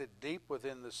planted deep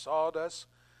within the sawdust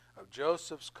of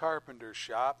Joseph's carpenter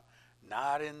shop,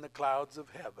 not in the clouds of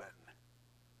heaven.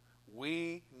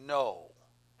 We know.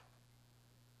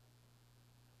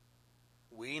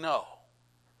 We know.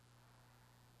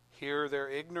 Here their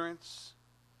ignorance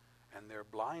and their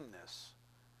blindness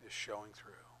is showing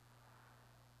through.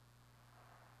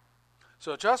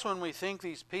 So just when we think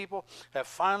these people have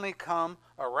finally come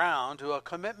around to a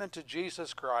commitment to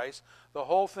Jesus Christ, the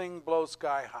whole thing blows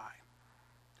sky high.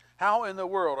 How in the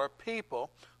world are people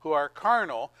who are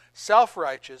carnal,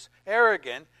 self-righteous,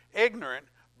 arrogant, ignorant,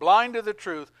 blind to the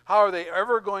truth, how are they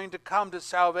ever going to come to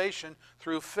salvation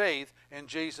through faith in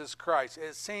Jesus Christ?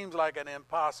 It seems like an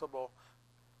impossible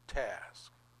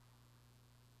task.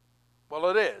 Well,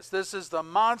 it is. This is the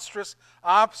monstrous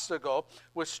obstacle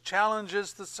which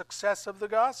challenges the success of the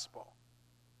gospel.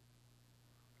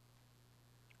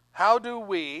 How do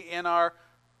we, in our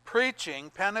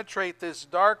preaching, penetrate this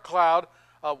dark cloud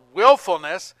of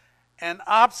willfulness and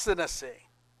obstinacy,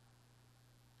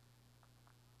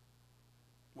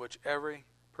 which every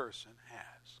person has?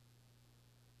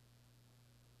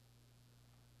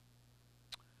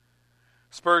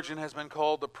 Spurgeon has been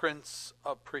called the Prince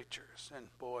of Preachers, and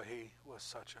boy, he was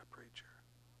such a preacher.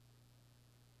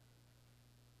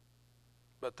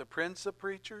 But the Prince of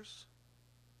Preachers?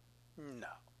 No.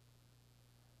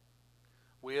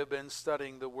 We have been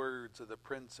studying the words of the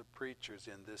Prince of Preachers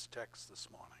in this text this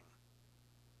morning.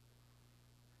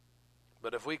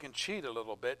 But if we can cheat a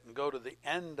little bit and go to the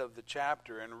end of the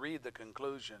chapter and read the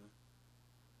conclusion,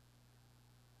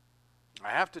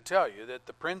 I have to tell you that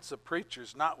the Prince of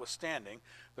Preachers notwithstanding,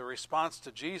 the response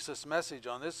to Jesus' message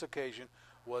on this occasion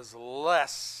was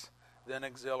less than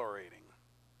exhilarating.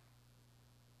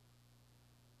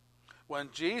 When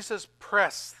Jesus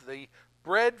pressed the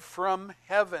bread from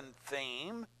heaven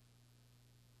theme,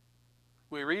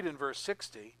 we read in verse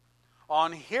 60,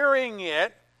 on hearing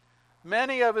it,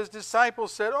 many of his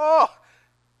disciples said, "Oh,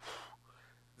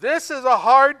 this is a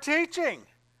hard teaching.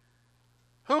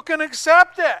 Who can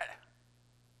accept it?"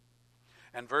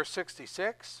 And verse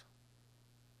 66,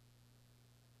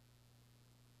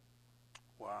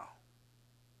 wow.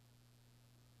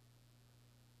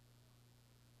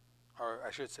 Or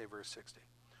I should say verse 60.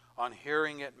 On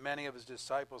hearing it, many of his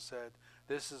disciples said,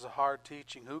 "This is a hard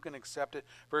teaching. Who can accept it?"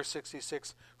 Verse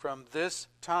 66, from this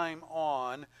time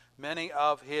on, many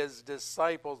of his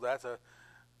disciples, that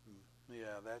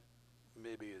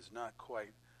maybe is not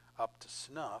quite up to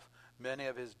snuff. Many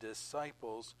of his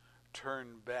disciples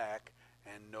turned back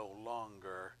and no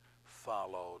longer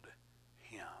followed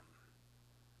him.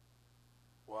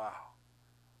 Wow.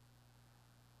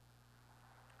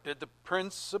 Did the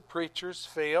Prince of Preachers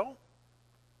fail?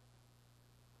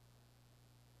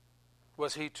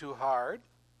 Was he too hard?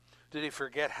 Did he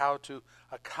forget how to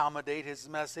accommodate his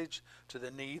message to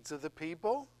the needs of the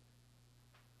people?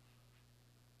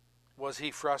 Was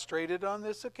he frustrated on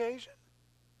this occasion?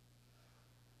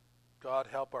 God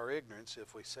help our ignorance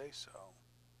if we say so.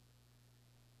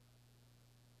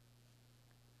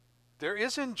 There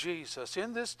is in Jesus,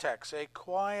 in this text, a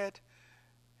quiet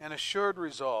and assured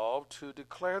resolve to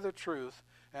declare the truth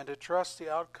and to trust the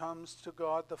outcomes to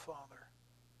God the Father.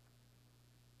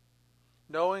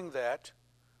 Knowing that,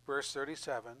 verse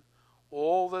 37,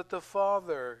 all that the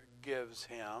Father gives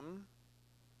him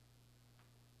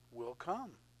will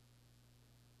come.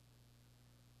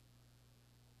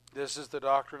 This is the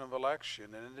doctrine of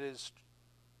election, and it is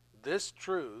this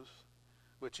truth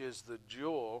which is the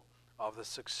jewel of the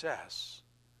success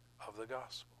of the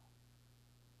gospel.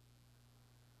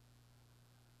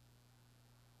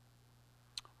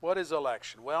 What is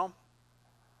election? Well,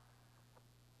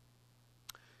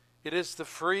 it is the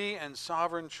free and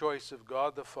sovereign choice of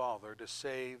God the Father to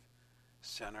save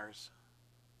sinners.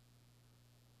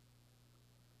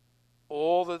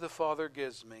 All that the Father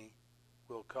gives me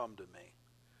will come to me.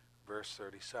 Verse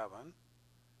 37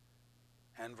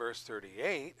 and verse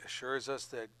 38 assures us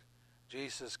that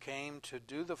Jesus came to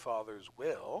do the Father's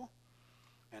will.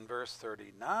 And verse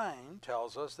 39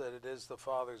 tells us that it is the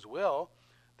Father's will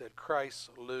that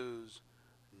Christ lose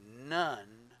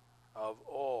none of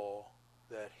all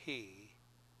that he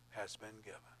has been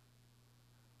given.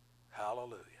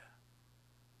 Hallelujah.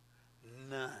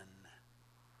 None.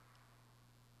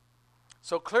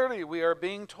 So clearly we are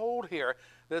being told here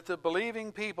that the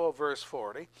believing people, verse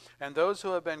 40, and those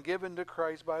who have been given to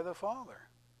Christ by the Father,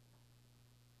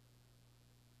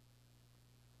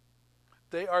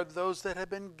 they are those that have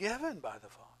been given by the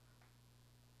Father.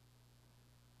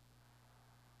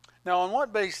 Now, on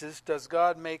what basis does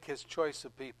God make his choice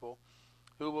of people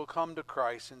who will come to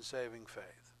Christ in saving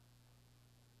faith?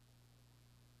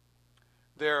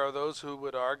 There are those who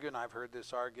would argue, and I've heard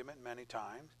this argument many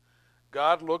times,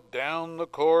 God looked down the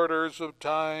corridors of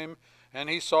time and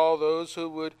he saw those who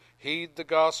would heed the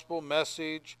gospel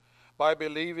message by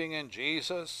believing in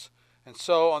Jesus. And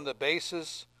so on the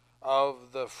basis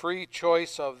of the free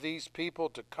choice of these people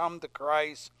to come to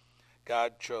Christ,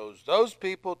 God chose those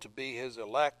people to be his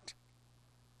elect.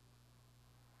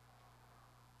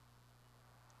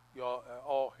 You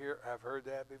all here have heard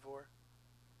that before?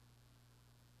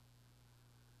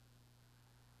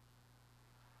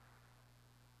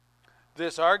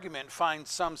 This argument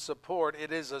finds some support.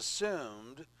 It is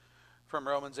assumed from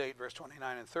Romans 8, verse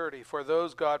 29 and 30. For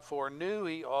those God foreknew,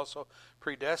 he also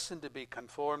predestined to be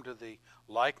conformed to the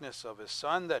likeness of his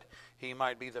Son, that he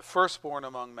might be the firstborn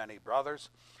among many brothers.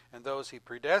 And those he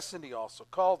predestined, he also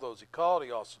called. Those he called,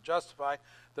 he also justified.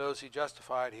 Those he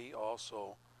justified, he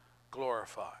also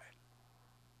glorified.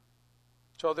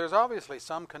 So there's obviously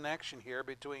some connection here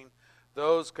between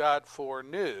those God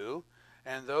foreknew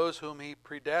and those whom he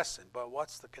predestined. But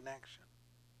what's the connection?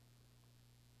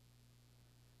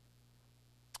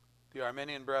 The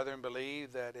Arminian brethren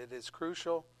believe that it is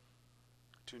crucial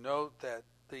to note that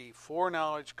the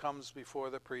foreknowledge comes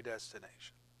before the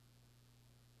predestination.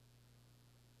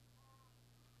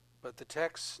 But the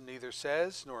text neither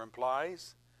says nor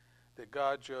implies that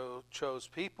God chose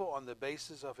people on the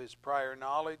basis of his prior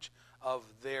knowledge of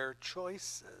their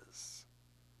choices.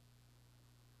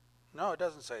 No, it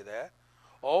doesn't say that.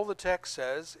 All the text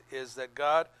says is that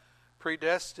God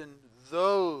predestined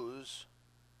those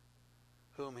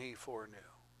whom he foreknew.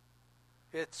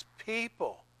 It's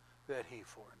people that he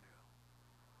foreknew.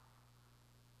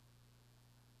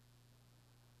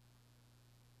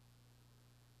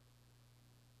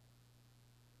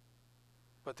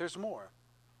 But there's more.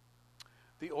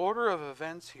 The order of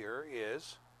events here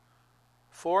is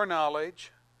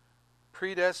foreknowledge,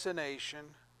 predestination,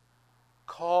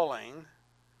 calling,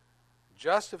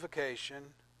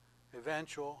 justification,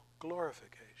 eventual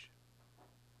glorification.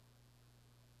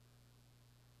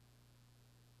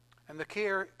 And the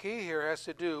key here has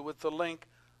to do with the link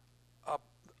of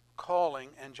calling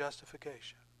and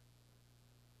justification.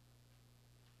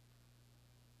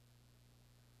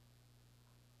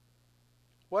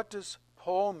 What does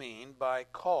Paul mean by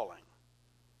calling?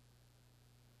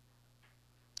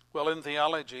 Well, in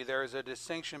theology, there is a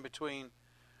distinction between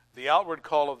the outward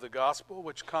call of the gospel,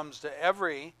 which comes to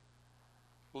every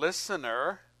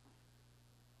listener.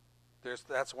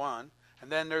 That's one. And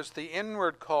then there's the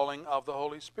inward calling of the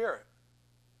Holy Spirit.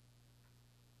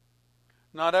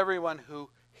 Not everyone who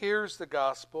hears the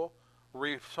gospel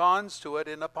responds to it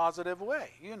in a positive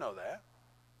way. You know that.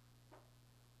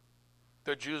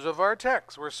 The Jews of our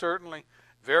text were certainly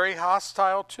very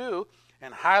hostile to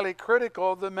and highly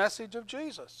critical of the message of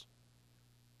Jesus.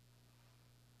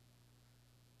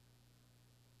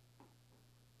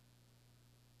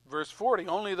 Verse 40,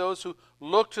 only those who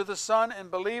look to the Son and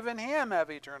believe in him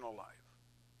have eternal life.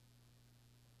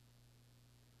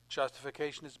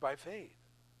 Justification is by faith.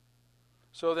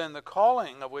 So then the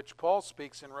calling of which Paul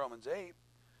speaks in Romans 8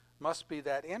 must be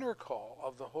that inner call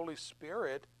of the Holy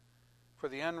Spirit for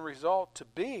the end result to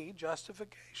be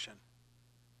justification.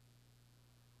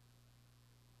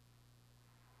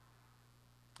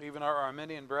 Even our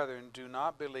Arminian brethren do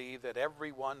not believe that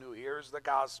everyone who hears the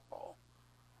gospel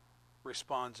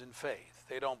responds in faith.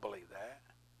 They don't believe that.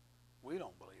 We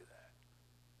don't believe that.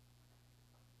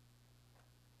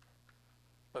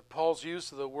 But Paul's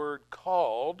use of the word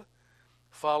called,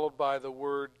 followed by the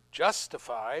word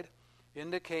justified,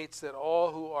 indicates that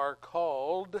all who are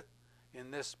called,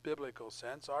 in this biblical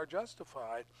sense, are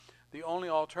justified. The only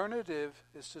alternative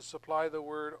is to supply the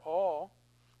word all,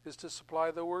 is to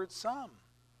supply the word some.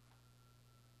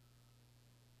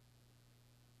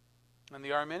 And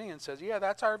the Arminian says, yeah,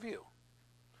 that's our view.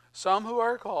 Some who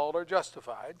are called are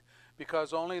justified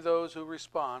because only those who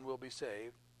respond will be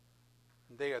saved.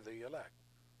 They are the elect.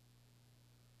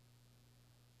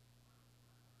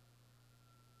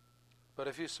 But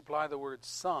if you supply the word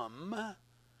some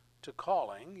to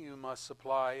calling, you must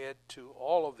supply it to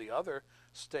all of the other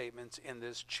statements in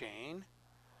this chain.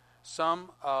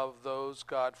 Some of those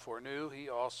God foreknew, he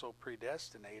also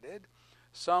predestinated.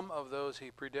 Some of those he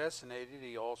predestinated,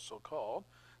 he also called.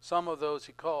 Some of those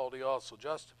he called, he also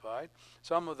justified.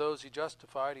 Some of those he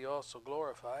justified, he also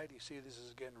glorified. You see, this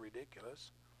is getting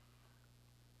ridiculous.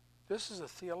 This is a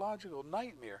theological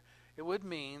nightmare. It would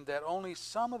mean that only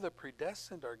some of the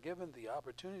predestined are given the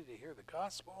opportunity to hear the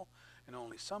gospel, and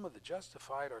only some of the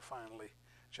justified are finally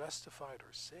justified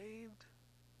or saved.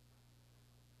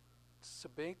 It's a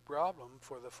big problem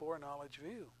for the foreknowledge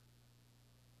view.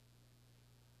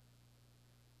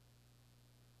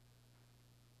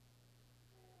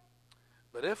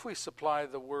 But if we supply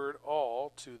the word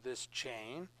all to this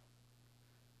chain,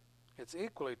 it's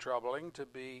equally troubling to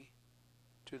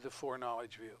the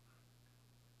foreknowledge view.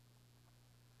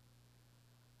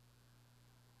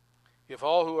 If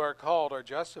all who are called are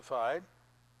justified,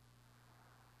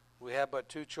 we have but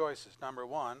two choices. Number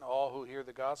one, all who hear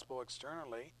the gospel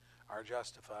externally are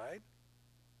justified.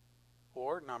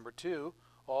 Or number two,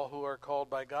 all who are called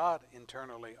by God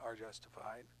internally are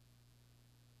justified.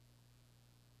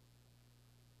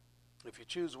 If you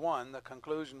choose one, the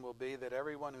conclusion will be that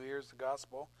everyone who hears the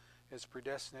gospel is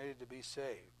predestinated to be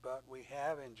saved. But we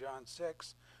have in John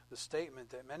 6 the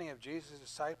statement that many of Jesus'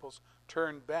 disciples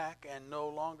turned back and no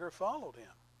longer followed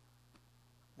him.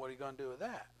 What are you going to do with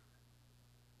that?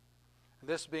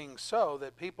 This being so,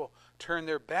 that people turn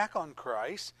their back on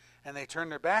Christ and they turn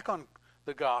their back on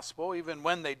the gospel, even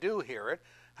when they do hear it,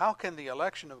 how can the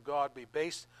election of God be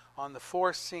based on the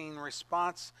foreseen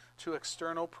response to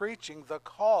external preaching, the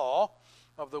call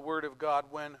of the Word of God,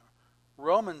 when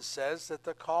Romans says that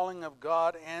the calling of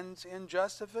God ends in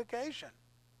justification?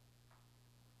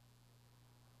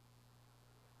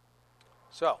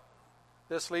 So,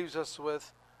 this leaves us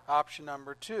with option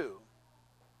number 2,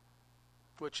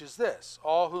 which is this: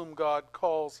 all whom God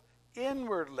calls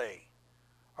inwardly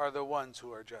are the ones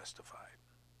who are justified.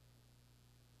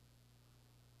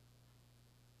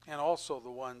 And also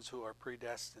the ones who are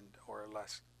predestined or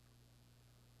elect.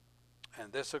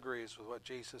 And this agrees with what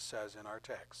Jesus says in our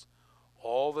text.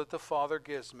 All that the Father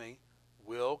gives me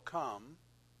will come.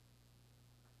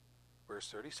 Verse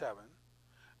 37.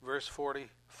 Verse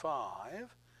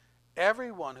 45.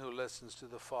 Everyone who listens to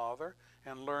the Father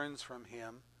and learns from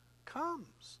him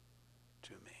comes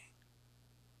to me.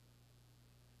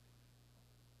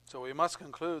 So we must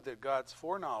conclude that God's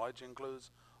foreknowledge includes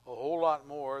a whole lot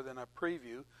more than a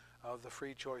preview of the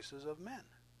free choices of men.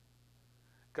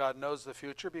 God knows the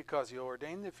future because he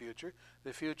ordained the future.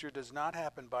 The future does not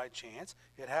happen by chance.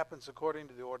 It happens according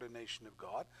to the ordination of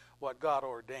God. What God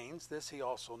ordains, this he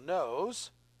also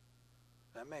knows.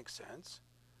 That makes sense.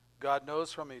 God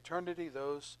knows from eternity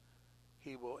those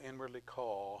he will inwardly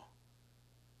call.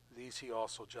 These he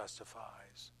also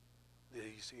justifies.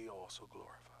 These he also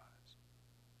glorifies.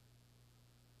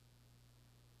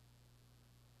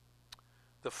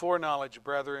 The foreknowledge,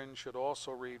 brethren, should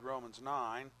also read Romans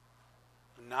 9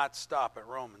 and not stop at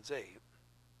Romans 8.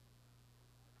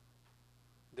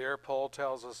 There Paul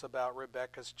tells us about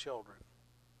Rebekah's children.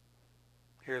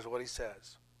 Here's what he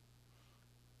says.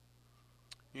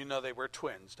 You know they were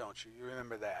twins, don't you? You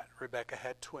remember that. Rebekah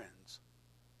had twins.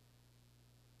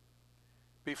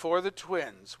 Before the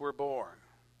twins were born,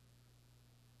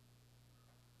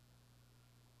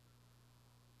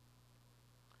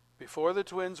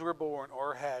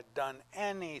 or had done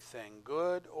anything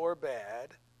good or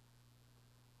bad,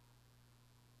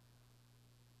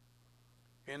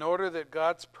 in order that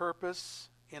God's purpose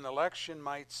in election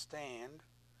might stand,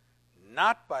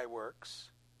 not by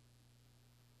works,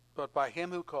 but by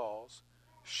him who calls,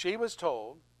 she was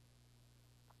told,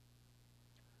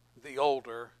 the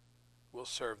older will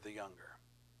serve the younger.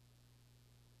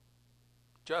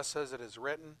 Just as it is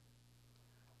written,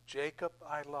 Jacob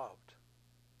I loved,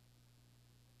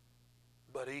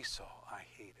 but Esau I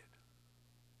hated.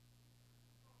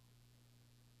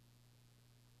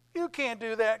 You can't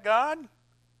do that, God.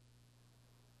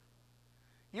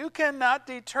 You cannot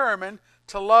determine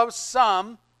to love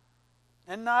some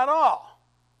and not all.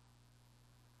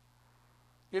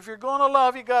 If you're going to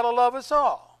love, you got to love us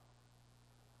all.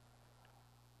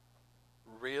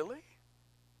 Really?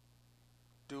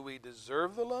 Do we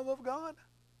deserve the love of God?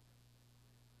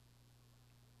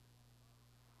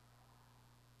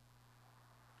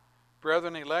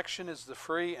 Brethren, election is the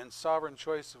free and sovereign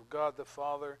choice of God the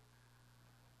Father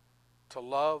to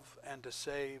love and to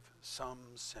save some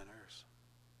sinners.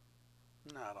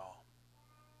 Not all.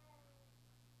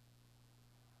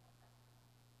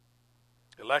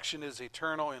 Election is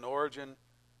eternal in origin.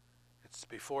 It's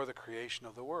before the creation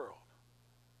of the world.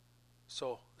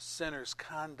 So sinners'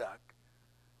 conduct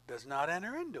does not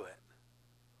enter into it.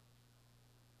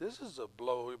 This is a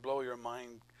blow your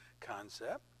mind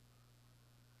concept.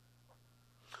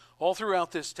 All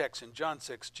throughout this text in John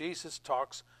 6, Jesus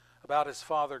talks about his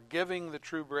Father giving the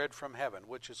true bread from heaven,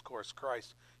 which is, of course,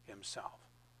 Christ himself,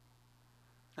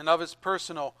 and of his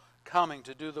personal coming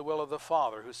to do the will of the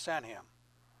Father who sent him.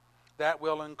 That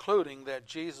will including that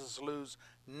Jesus lose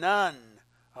none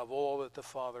of all that the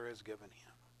Father has given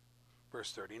him.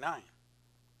 Verse 39.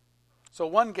 So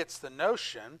one gets the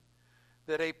notion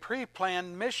that a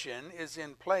pre-planned mission is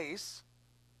in place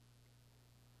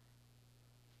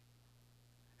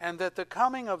and that the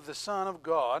coming of the Son of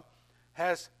God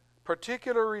has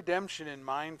particular redemption in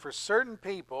mind for certain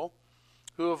people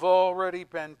who have already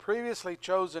been previously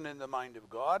chosen in the mind of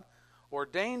God,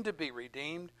 ordained to be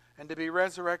redeemed, and to be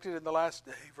resurrected in the last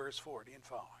day, verse 40 and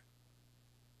following.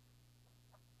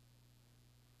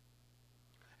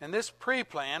 And this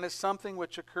pre-plan is something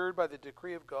which occurred by the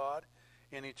decree of God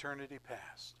in eternity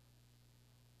past.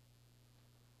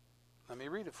 Let me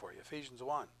read it for you. Ephesians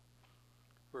 1,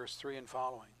 verse 3 and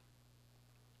following.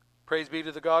 Praise be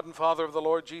to the God and Father of the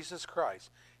Lord Jesus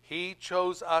Christ. He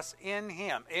chose us in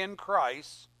him, in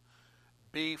Christ,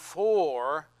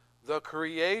 before the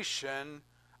creation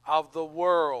of the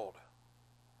world.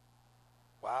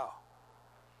 Wow.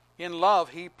 In love,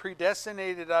 he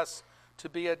predestinated us to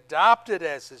be adopted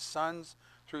as his sons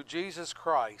through Jesus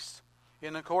Christ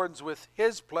in accordance with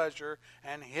his pleasure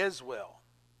and his will,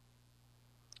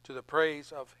 to the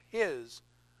praise of his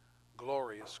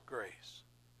glorious grace.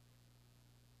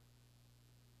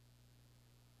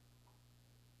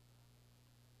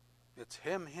 It's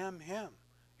him.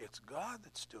 It's God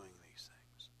that's doing these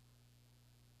things.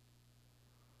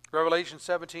 Revelation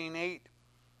 17:8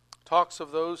 talks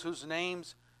of those whose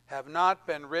names have not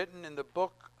been written in the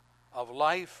book of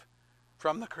life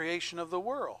from the creation of the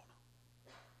world.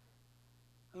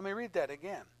 Let me read that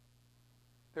again.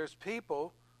 There's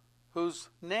people whose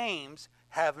names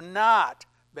have not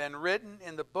been written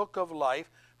in the book of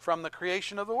life from the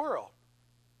creation of the world,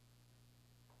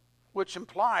 which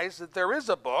implies that there is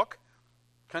a book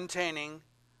containing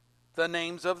the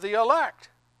names of the elect.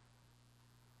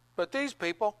 But these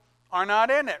people are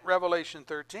not in it. Revelation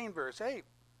 13, verse 8.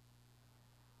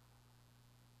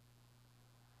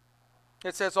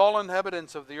 It says, all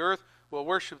inhabitants of the earth will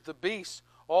worship the beast,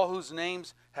 all whose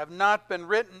names have not been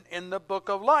written in the book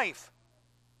of life,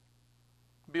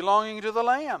 belonging to the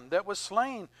Lamb that was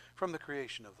slain from the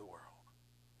creation of the world.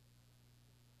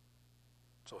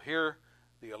 So here,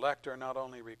 the elect are not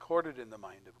only recorded in the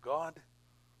mind of God,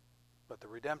 but the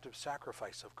redemptive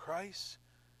sacrifice of Christ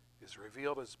is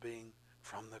revealed as being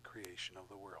from the creation of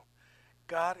the world.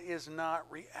 God is not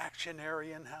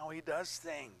reactionary in how he does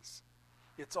things.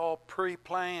 It's all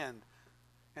pre-planned,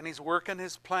 and he's working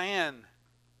his plan.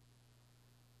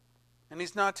 And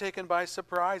he's not taken by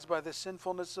surprise by the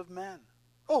sinfulness of men.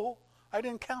 Oh, I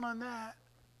didn't count on that.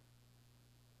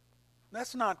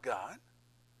 That's not God.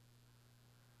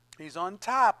 He's on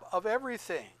top of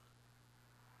everything.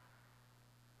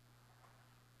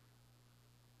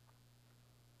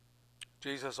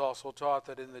 Jesus also taught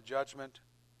that in the judgment,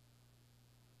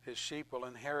 his sheep will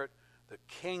inherit the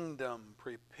kingdom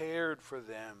prepared for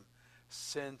them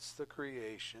since the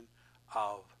creation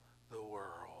of the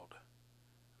world.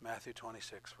 Matthew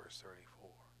 26, verse 34.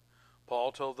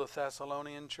 Paul told the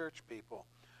Thessalonian church people,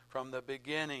 from the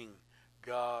beginning,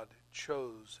 God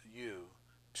chose you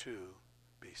to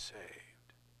be saved.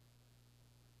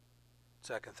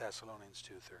 2 Thessalonians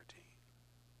 2:13.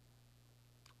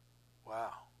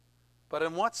 Wow. But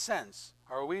in what sense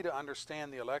are we to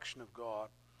understand the election of God,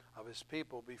 of his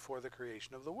people, before the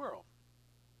creation of the world?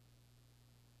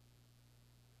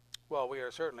 Well, we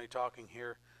are certainly talking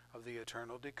here of the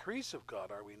eternal decrees of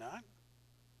God, are we not?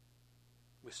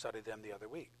 We studied them the other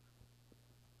week.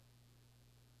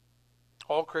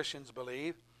 All Christians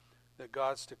believe that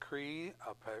God's decree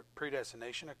of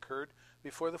predestination occurred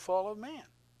before the fall of man.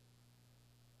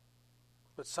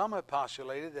 But some have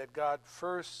postulated that God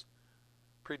first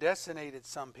predestinated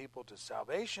some people to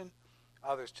salvation,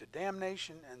 others to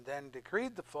damnation, and then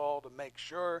decreed the fall to make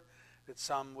sure that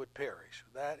some would perish.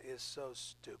 That is so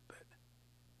stupid.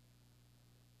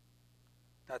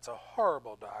 That's a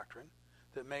horrible doctrine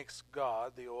that makes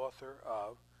God the author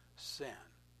of sin.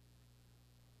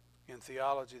 In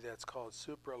theology, that's called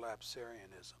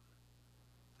supralapsarianism.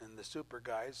 And the super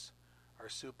guys are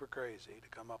super crazy to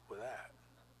come up with that.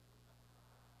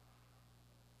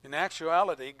 In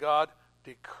actuality, God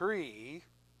decreed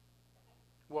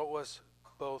what was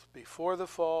both before the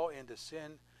fall into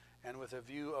sin and with a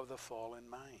view of the fall in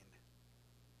mind.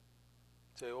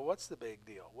 Say, well, what's the big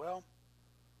deal? Well,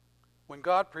 when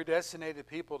God predestinated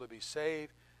people to be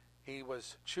saved, he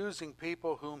was choosing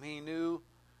people whom he knew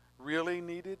really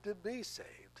needed to be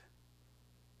saved.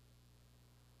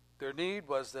 Their need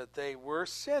was that they were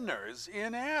sinners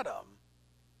in Adam,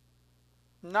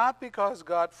 not because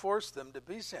God forced them to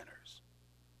be sinners.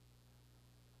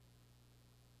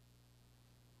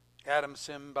 Adam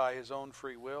sinned by his own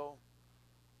free will,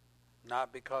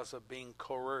 not because of being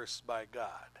coerced by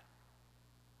God.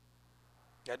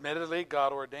 Admittedly,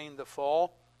 God ordained the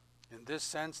fall in this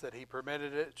sense that he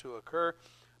permitted it to occur,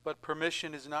 but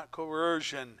permission is not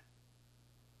coercion.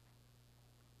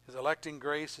 His electing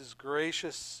grace is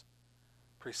gracious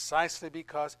precisely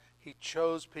because he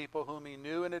chose people whom he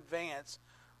knew in advance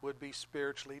would be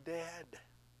spiritually dead. It's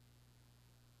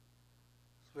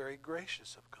very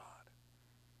gracious of God.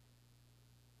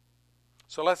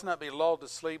 So let's not be lulled to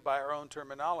sleep by our own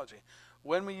terminology.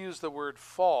 When we use the word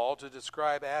fall to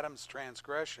describe Adam's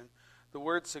transgression, the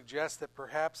word suggests that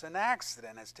perhaps an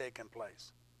accident has taken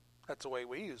place. That's the way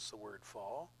we use the word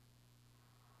fall.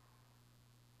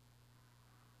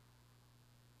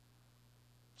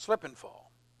 Slip and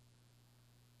fall.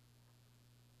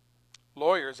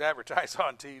 Lawyers advertise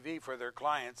on TV for their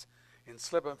clients in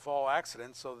slip and fall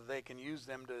accidents so that they can use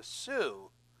them to sue.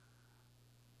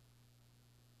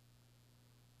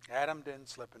 Adam didn't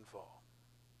slip and fall.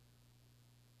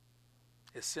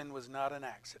 His sin was not an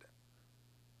accident.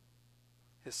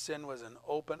 His sin was an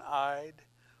open-eyed,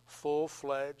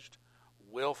 full-fledged,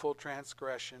 willful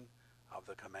transgression of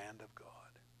the command of God.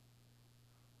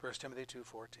 1 Timothy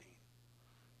 2:14.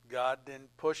 God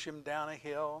didn't push him down a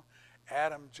hill.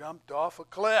 Adam jumped off a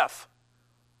cliff.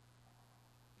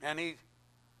 And he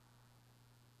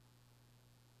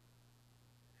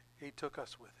took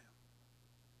us with him.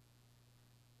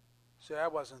 Say, I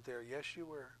wasn't there. Yes, you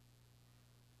were.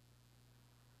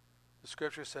 The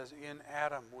scripture says, in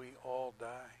Adam we all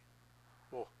die.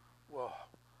 Well,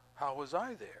 how was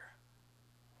I there?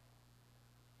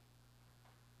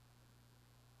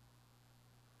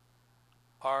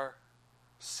 Our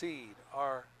seed,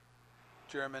 our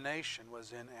germination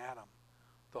was in Adam.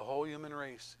 The whole human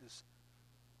race is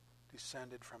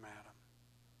descended from Adam.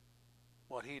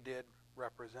 What he did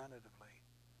representatively,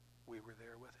 we were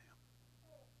there with him.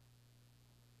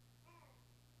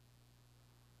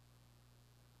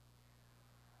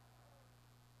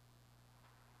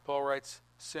 Paul writes,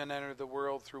 sin entered the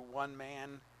world through one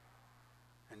man,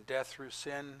 and death through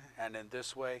sin, and in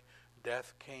this way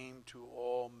death came to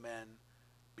all men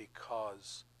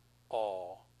because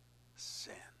all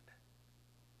sinned.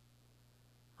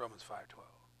 Romans 5:12.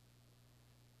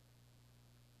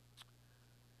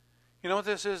 You know what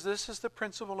this is? This is the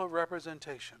principle of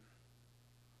representation,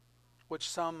 which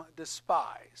some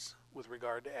despise with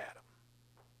regard to Adam.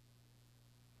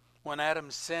 When Adam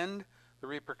sinned, the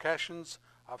repercussions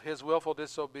of his willful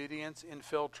disobedience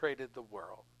infiltrated the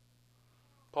world.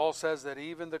 Paul says that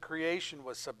even the creation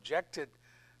was subjected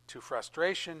to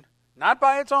frustration, not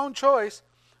by its own choice,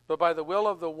 but by the will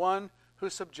of the one who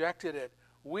subjected it.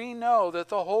 We know that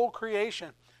the whole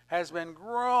creation has been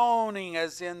groaning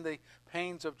as in the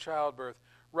pains of childbirth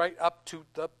right up to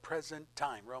the present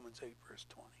time. Romans 8, verse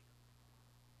 20.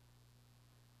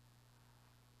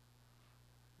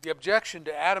 The objection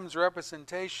to Adam's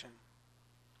representation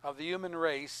of the human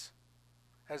race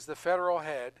as the federal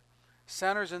head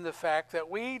centers in the fact that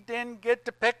we didn't get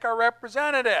to pick our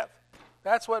representative.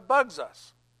 That's what bugs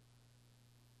us.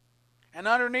 And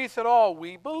underneath it all,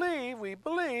 we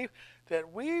believe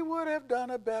that we would have done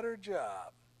a better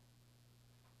job.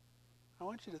 I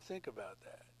want you to think about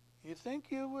that. You think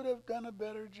you would have done a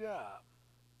better job?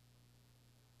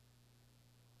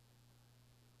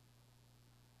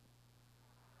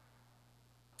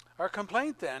 Our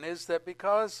complaint then is that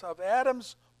because of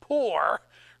Adam's poor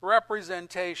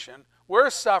representation, we're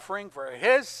suffering for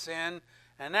his sin,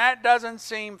 and that doesn't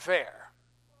seem fair.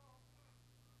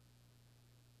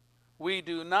 We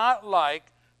do not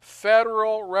like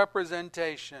federal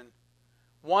representation,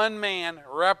 one man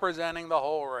representing the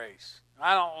whole race.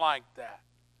 I don't like that.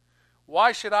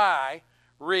 Why should I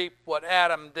reap what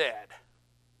Adam did?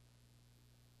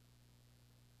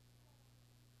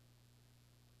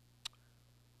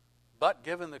 But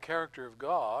given the character of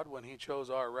God, when he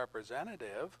chose our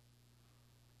representative,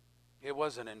 it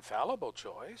was an infallible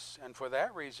choice, and for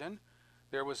that reason,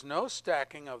 there was no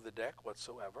stacking of the deck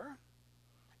whatsoever.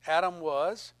 Adam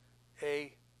was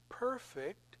a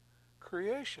perfect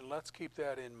creation. Let's keep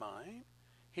that in mind.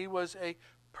 He was a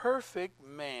perfect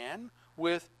man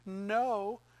with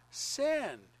no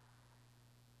sin.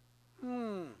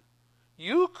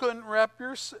 You couldn't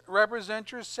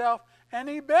represent yourself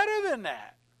any better than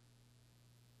that.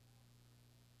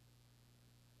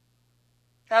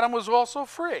 Adam was also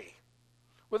free,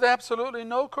 with absolutely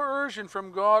no coercion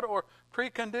from God or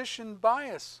preconditioned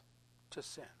bias to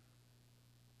sin.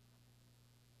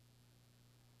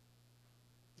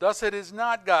 Thus, it is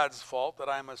not God's fault that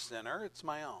I'm a sinner, it's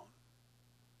my own.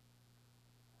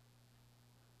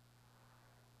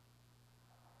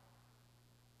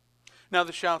 Now,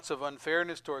 the shouts of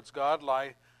unfairness towards God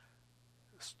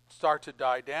start to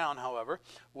die down, however,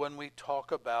 when we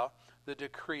talk about the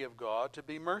decree of God to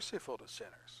be merciful to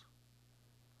sinners.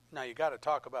 Now, you got to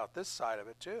talk about this side of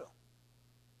it too.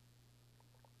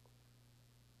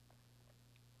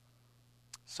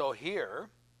 So here,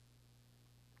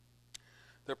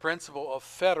 the principle of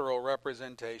federal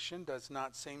representation does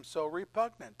not seem so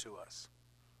repugnant to us.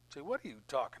 See, what are you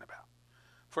talking about?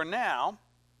 For now,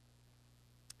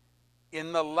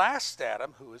 in the last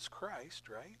Adam, who is Christ,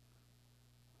 right?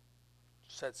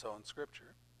 Said so in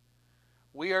Scripture.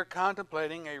 We are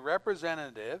contemplating a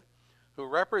representative who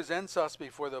represents us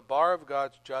before the bar of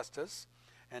God's justice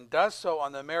and does so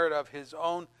on the merit of his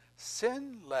own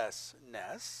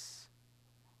sinlessness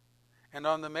and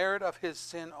on the merit of his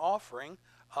sin offering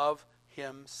of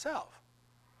himself.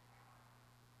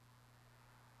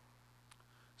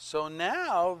 So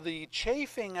now the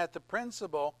chafing at the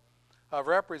principle of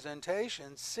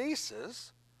representation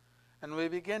ceases, and we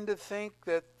begin to think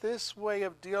that this way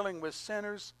of dealing with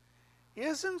sinners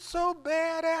isn't so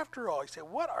bad after all. You say,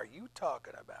 what are you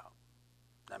talking about?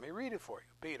 Let me read it for you.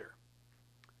 Peter.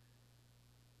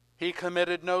 He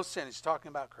committed no sin. He's talking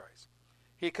about Christ.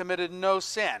 He committed no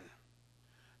sin.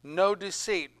 No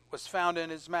deceit was found in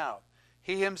his mouth.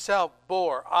 He himself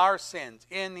bore our sins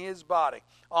in his body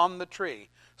on the tree,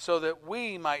 so that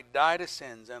we might die to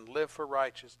sins and live for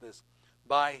righteousness.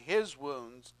 By his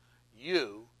wounds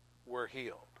you were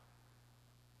healed.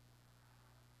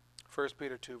 1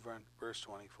 Peter 2, verse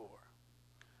 24.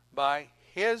 By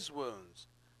his wounds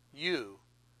you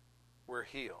were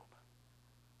healed.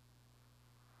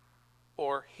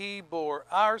 Or he bore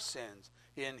our sins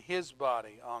in his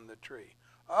body on the tree.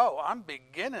 Oh, I'm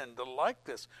beginning to like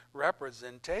this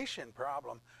representation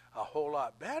problem a whole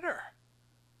lot better.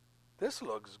 This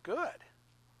looks good.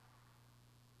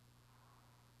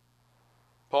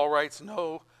 Paul writes,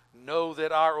 know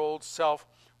that our old self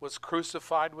was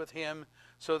crucified with him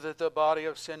so that the body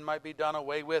of sin might be done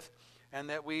away with, and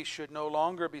that we should no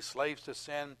longer be slaves to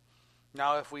sin.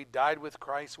 Now if we died with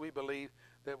Christ, we believe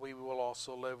that we will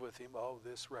also live with him. Oh,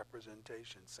 this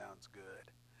representation sounds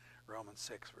good. Romans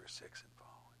 6, verse 6 and following.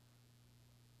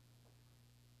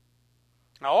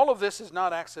 Now all of this is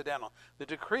not accidental. The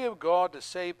decree of God to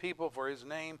save people for his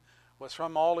name was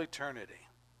from all eternity.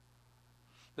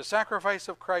 The sacrifice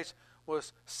of Christ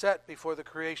was set before the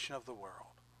creation of the world.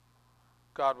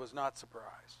 God was not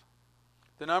surprised.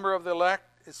 The number of the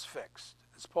elect is fixed,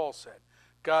 as Paul said.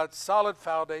 God's solid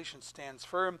foundation stands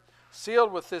firm,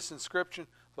 sealed with this inscription,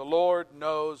 the Lord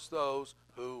knows those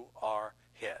who are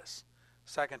his.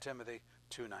 2 Timothy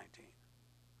 2:19.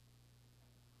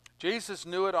 Jesus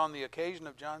knew it on the occasion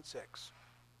of John 6.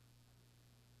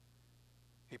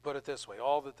 He put it this way,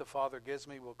 all that the Father gives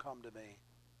me will come to me,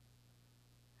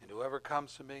 and whoever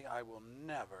comes to me I will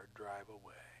never drive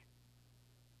away.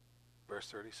 Verse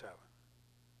 37.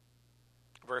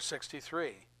 Verse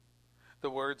 63. The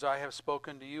words I have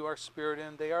spoken to you are spirit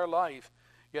and they are life.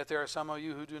 Yet there are some of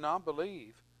you who do not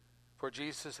believe. For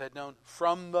Jesus had known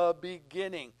from the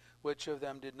beginning which of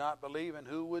them did not believe and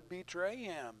who would betray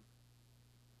him.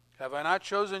 Have I not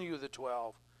chosen you, the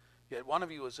 12? Yet one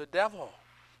of you is a devil.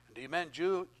 And he meant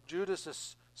Judas, the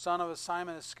son of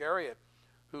Simon Iscariot,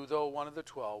 who though one of the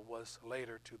 12 was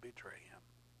later to betray him.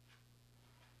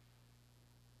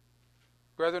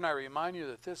 Brethren, I remind you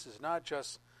that this is not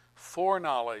just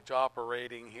foreknowledge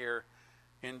operating here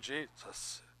in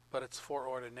Jesus, but it's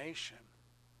foreordination.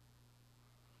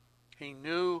 He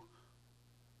knew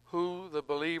who the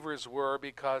believers were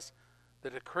because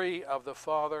the decree of the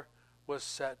Father was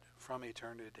set from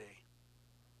eternity.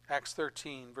 Acts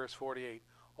 13, verse 48.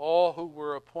 All who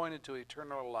were appointed to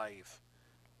eternal life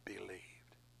believed.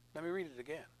 Let me read it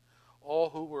again. All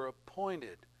who were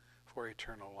appointed for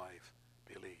eternal life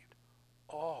believed.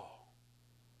 All.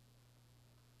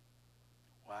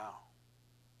 Wow.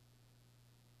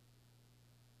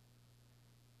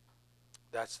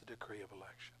 That's the decree of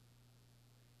election.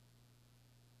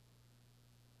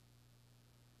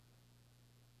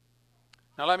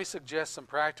 Now let me suggest some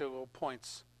practical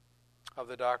points of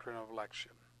the doctrine of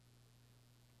election.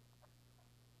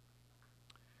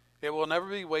 It will never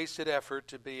be wasted effort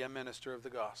to be a minister of the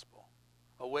gospel,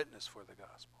 a witness for the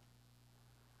gospel.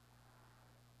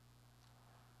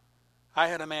 I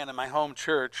had a man in my home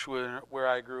church where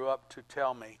I grew up to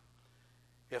tell me,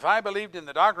 if I believed in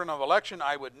the doctrine of election,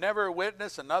 I would never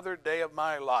witness another day of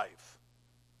my life.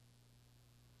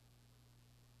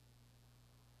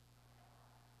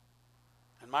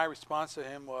 And my response to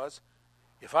him was,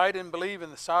 if I didn't believe in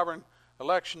the sovereign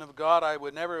election of God, I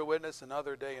would never witness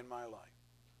another day in my life.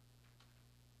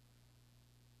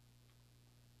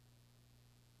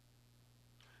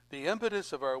 The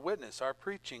impetus of our witness, our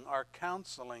preaching, our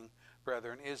counseling,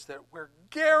 brethren, is that we're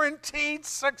guaranteed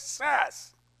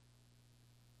success.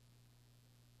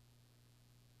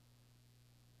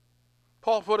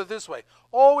 Paul put it this way,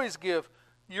 always give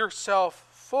yourself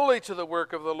fully to the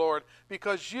work of the Lord,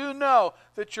 because you know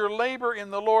that your labor in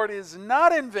the Lord is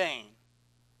not in vain.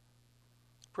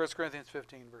 1 Corinthians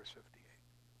 15, verse 58.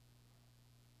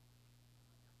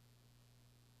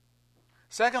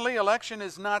 Secondly, election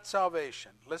is not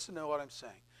salvation. Listen to what I'm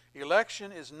saying.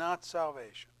 Election is not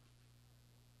salvation.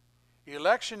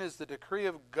 Election is the decree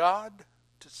of God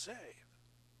to save.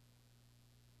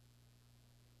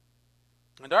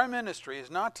 And our ministry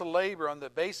is not to labor on the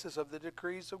basis of the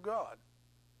decrees of God,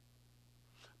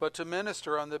 but to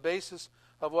minister on the basis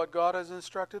of what God has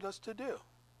instructed us to do.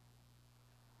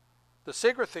 The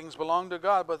secret things belong to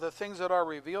God, but the things that are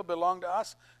revealed belong to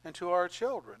us and to our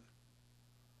children.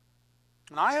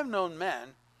 And I have known men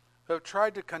who have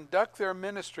tried to conduct their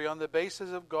ministry on the basis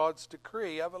of God's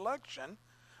decree of election,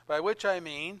 by which I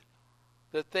mean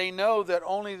that they know that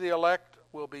only the elect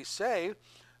will be saved,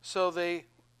 so they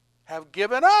have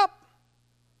given up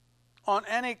on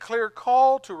any clear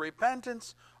call to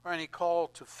repentance or any call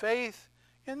to faith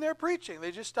in their preaching.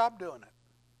 They just stopped doing it.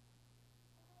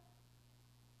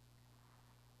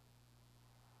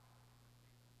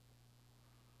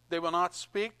 They will not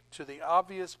speak to the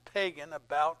obvious pagan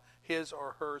about his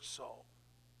or her soul.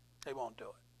 They won't do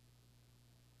it.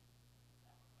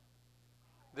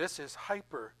 This is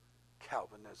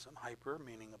hyper-Calvinism. Hyper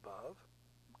meaning above,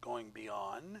 going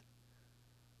beyond.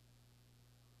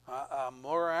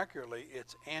 More accurately,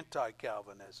 it's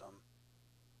anti-Calvinism.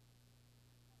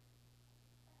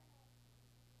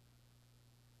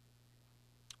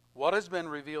 What has been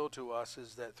revealed to us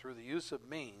is that through the use of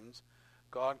means,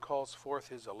 God calls forth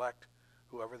his elect,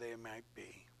 whoever they might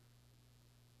be.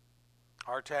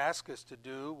 Our task is to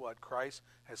do what Christ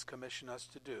has commissioned us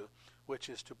to do, which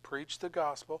is to preach the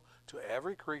gospel to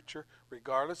every creature,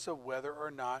 regardless of whether or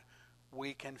not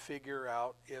we can figure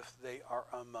out if they are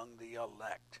among the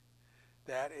elect.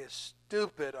 That is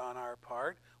stupid on our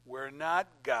part. We're not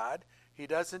God. He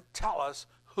doesn't tell us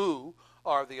who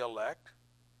are the elect.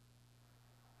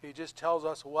 He just tells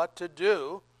us what to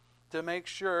do to make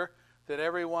sure that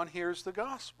everyone hears the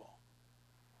gospel.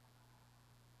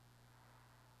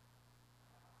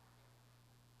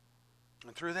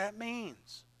 And through that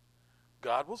means,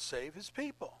 God will save his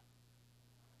people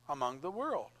among the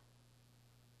world.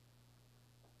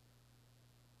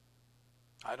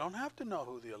 I don't have to know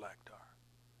who the elect are.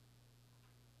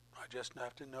 I just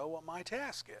have to know what my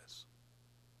task is.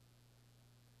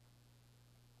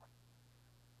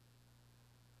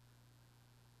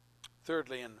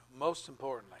 Thirdly, and most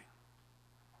importantly,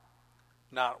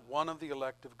 not one of the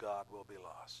elect of God will be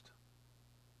lost.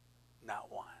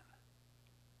 Not one.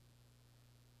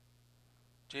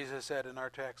 Jesus said in our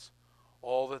text,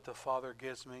 all that the Father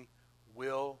gives me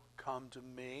will come to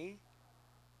me.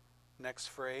 Next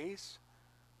phrase,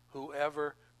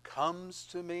 whoever comes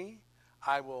to me,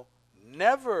 I will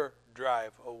never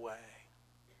drive away.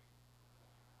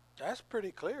 That's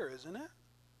pretty clear, isn't it?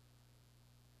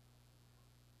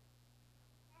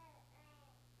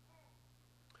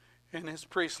 In his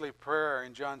priestly prayer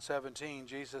in John 17,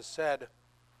 Jesus said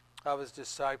of his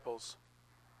disciples,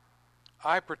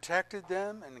 I protected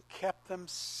them and kept them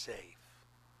safe.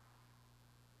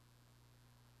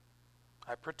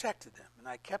 I protected them and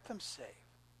I kept them safe.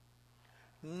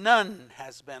 None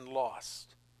has been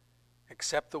lost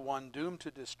except the one doomed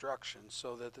to destruction,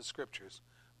 so that the scriptures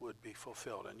would be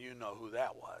fulfilled. And you know who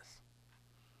that was.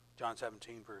 John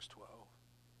 17, verse 12.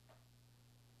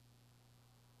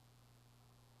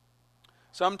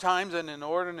 Sometimes an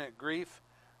inordinate grief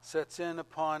sets in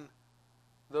upon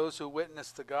those who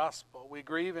witness the gospel. We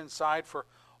grieve inside for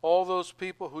all those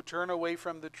people who turn away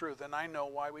from the truth. And I know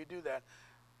why we do that.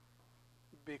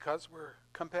 Because we're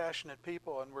compassionate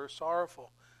people and we're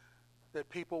sorrowful that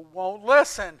people won't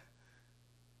listen.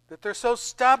 That they're so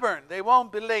stubborn, they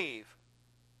won't believe.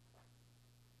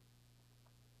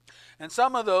 And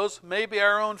some of those may be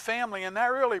our own family, and that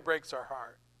really breaks our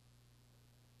heart.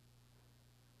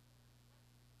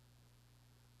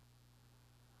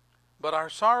 But our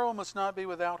sorrow must not be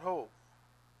without hope.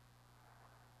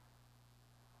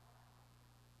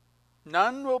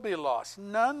 None will be lost.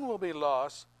 None will be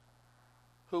lost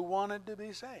who wanted to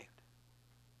be saved.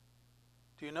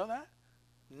 Do you know that?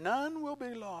 None will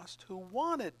be lost who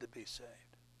wanted to be saved.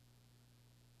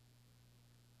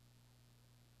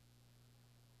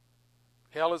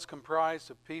 Hell is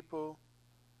comprised of people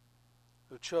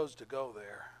who chose to go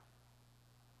there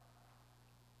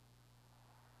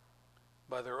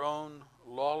by their own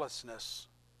lawlessness,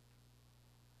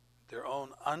 their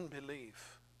own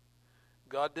unbelief.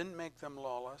 God didn't make them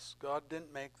lawless. God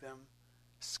didn't make them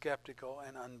skeptical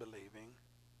and unbelieving.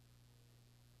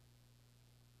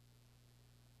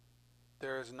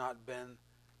 There has not been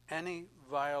any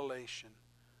violation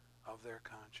of their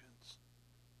conscience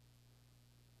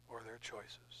or their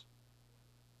choices.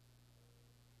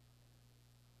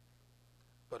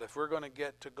 But if we're going to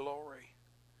get to glory,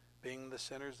 being the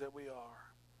sinners that we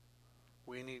are,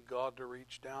 we need God to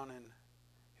reach down in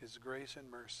his grace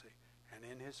and mercy and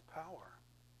in his power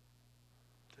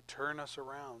to turn us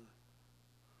around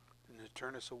and to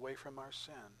turn us away from our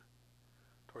sin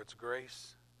towards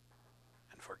grace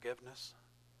and forgiveness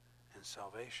and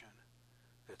salvation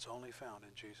that's only found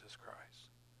in Jesus Christ.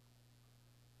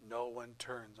 No one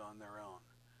turns on their own.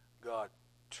 God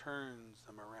turns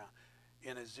them around.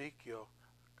 In Ezekiel,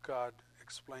 God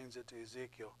explains it to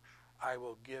Ezekiel, I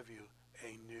will give you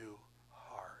a new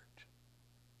heart.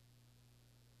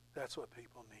 That's what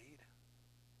people need.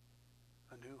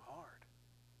 A new heart.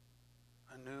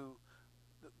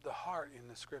 The heart in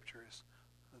the scripture is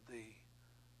the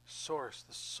source,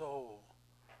 the soul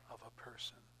of a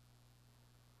person.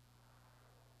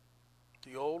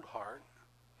 The old heart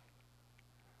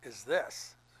is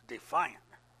this, defiant.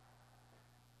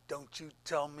 Don't you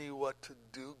tell me what to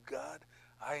do, God.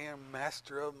 I am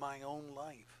master of my own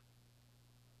life.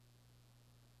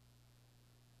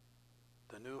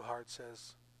 The new heart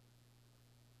says,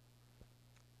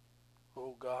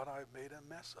 oh God, I've made a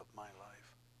mess of my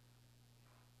life.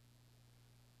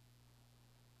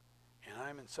 And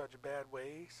I'm in such bad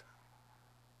ways,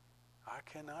 I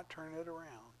cannot turn it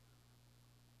around.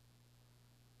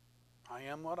 I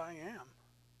am what I am.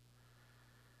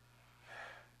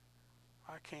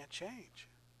 I can't change.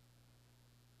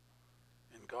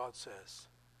 And God says,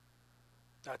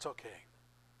 that's okay.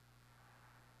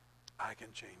 I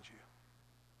can change you.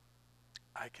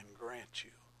 I can grant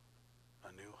you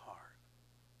a new heart.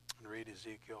 And read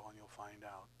Ezekiel and you'll find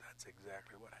out that's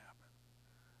exactly what happened.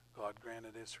 God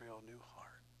granted Israel a new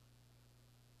heart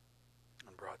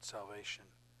and brought salvation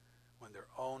when their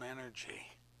own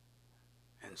energy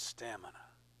and stamina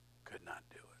could not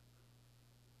do it.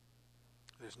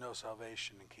 There's no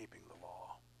salvation in keeping the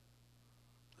law.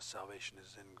 The salvation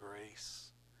is in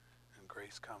grace, and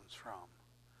grace comes from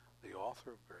the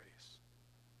author of grace,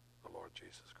 the Lord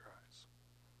Jesus Christ.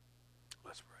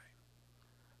 Let's pray.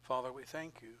 Father, we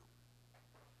thank you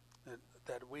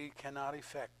that we cannot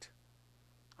effect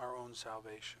our own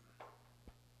salvation.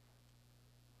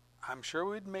 I'm sure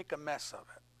we'd make a mess of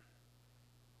it,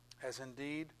 as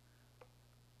indeed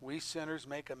we sinners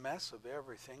make a mess of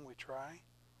everything we try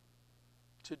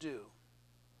to do.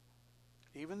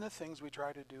 Even the things we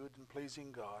try to do in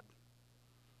pleasing God,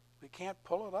 we can't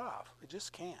pull it off. We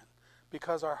just can't,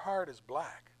 because our heart is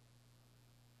black.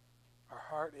 Our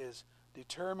heart is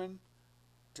determined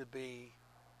to be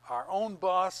our own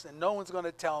boss, and no one's going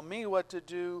to tell me what to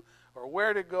do or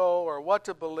where to go or what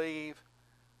to believe.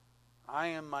 I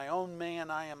am my own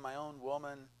man. I am my own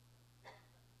woman.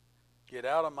 Get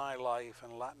out of my life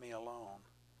and let me alone.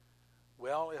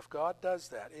 Well, if God does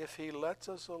that, if he lets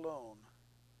us alone,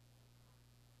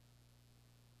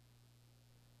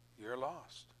 you're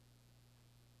lost.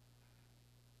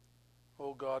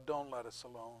 Oh God, don't let us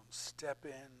alone. Step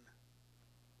in.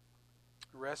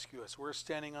 Rescue us. We're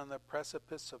standing on the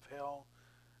precipice of hell,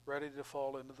 ready to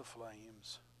fall into the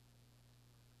flames.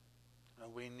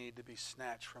 And we need to be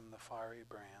snatched from the fiery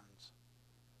brands.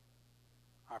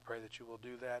 I pray that you will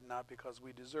do that, not because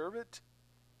we deserve it,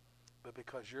 but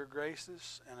because you're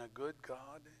gracious and a good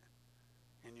God,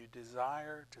 and you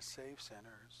desire to save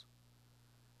sinners.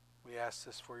 We ask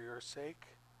this for your sake,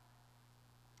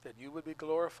 that you would be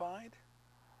glorified.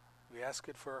 We ask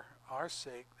it for our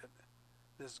sake, that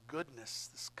this goodness,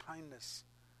 this kindness,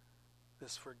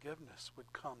 this forgiveness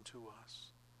would come to us.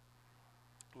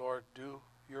 Lord, do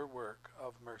your work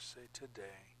of mercy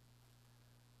today.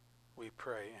 We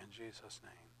pray in Jesus'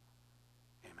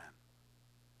 name. Amen.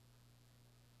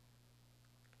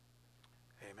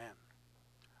 Amen.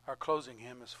 Our closing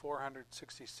hymn is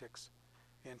 466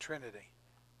 in Trinity.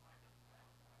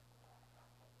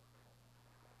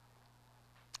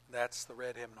 That's the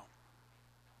red hymnal.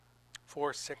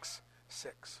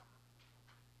 466.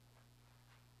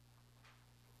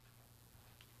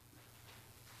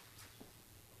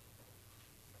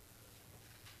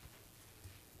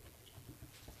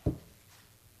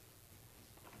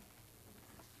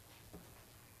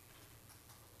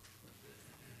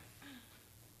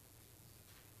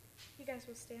 You guys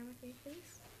will stand with me,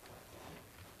 please.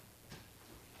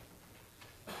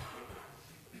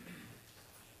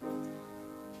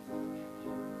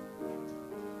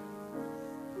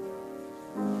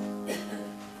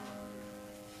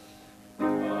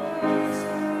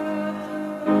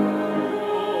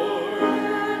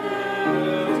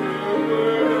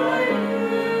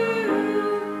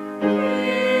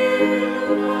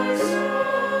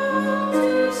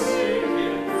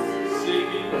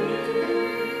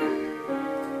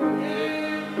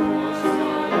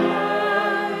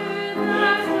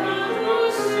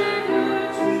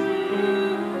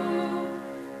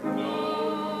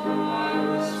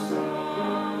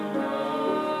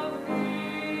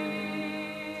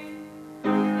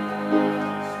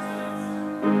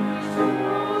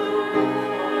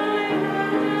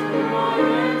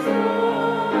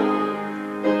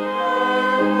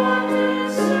 One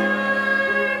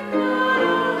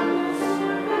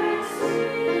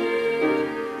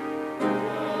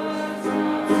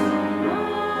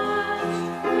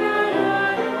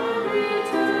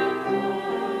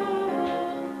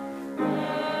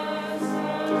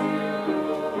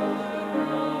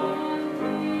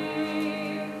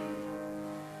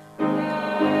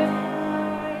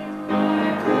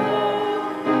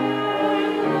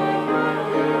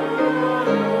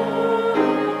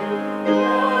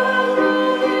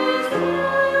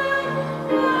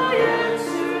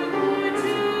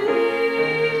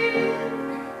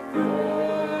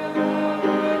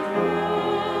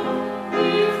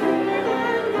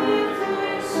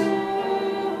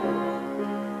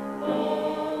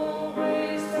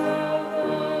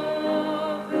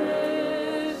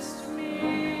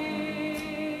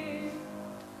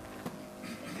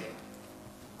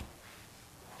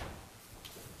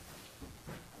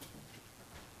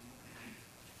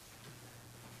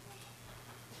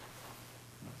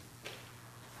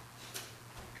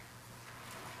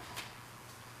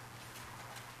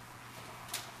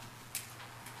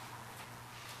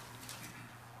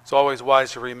It's always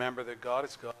wise to remember that God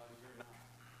is God and you're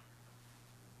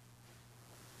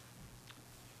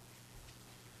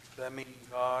not. That means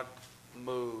God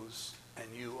moves and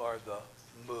you are the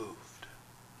moved.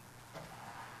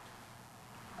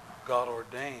 God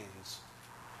ordains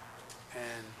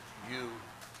and you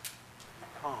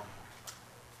become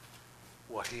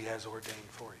what He has ordained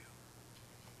for you.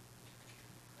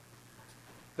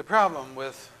 The problem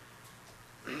with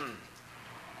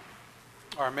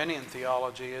Arminian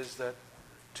theology is that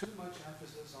too much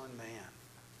emphasis on man.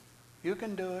 You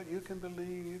can do it, you can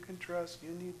believe, you can trust,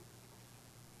 you need...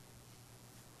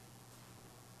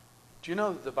 Do you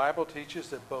know that the Bible teaches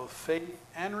that both faith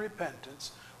and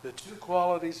repentance, the two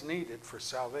qualities needed for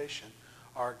salvation,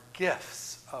 are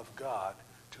gifts of God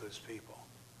to His people?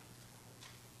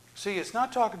 See, it's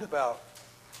not talking about,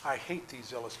 I hate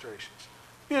these illustrations.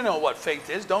 You know what faith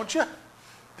is, don't you?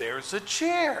 There's a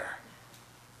chair.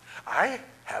 I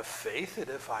have faith that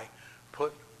if I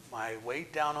put my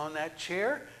weight down on that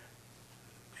chair,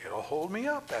 it'll hold me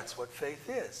up. That's what faith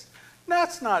is.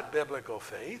 That's not biblical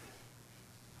faith.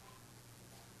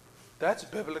 That's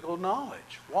biblical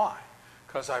knowledge. Why?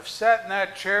 Because I've sat in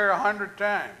that chair 100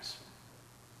 times.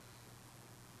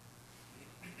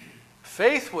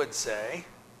 Faith would say,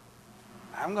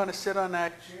 I'm going to sit on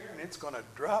that chair and it's going to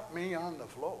drop me on the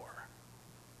floor.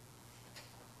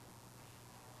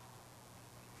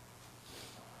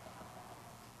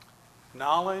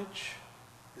 Knowledge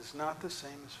is not the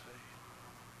same as faith.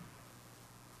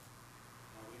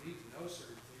 Now, we need to know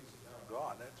certain things about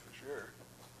God, that's for sure.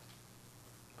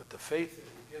 But the faith that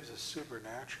He gives is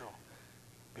supernatural,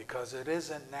 because it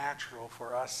isn't natural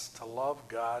for us to love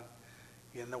God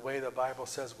in the way the Bible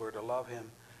says we're to love Him,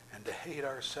 and to hate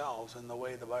ourselves in the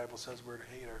way the Bible says we're to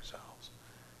hate ourselves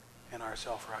in our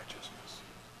self-righteousness.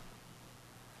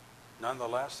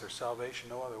 Nonetheless, there's salvation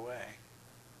no other way.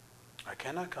 I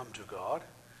cannot come to God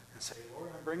and say,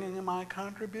 Lord, I'm bringing in my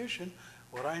contribution,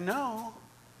 what I know.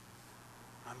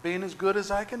 I'm being as good as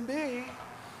I can be.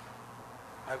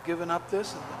 I've given up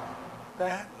this and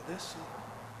that and this. And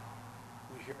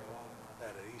we hear a lot about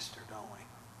that at Easter, don't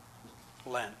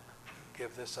we? Lent.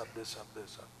 Give this up, this up,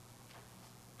 this up.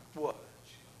 What a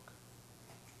joke.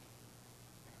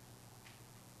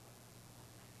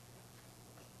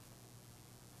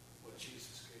 What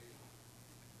Jesus gave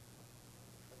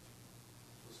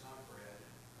was not bread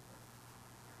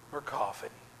or coffee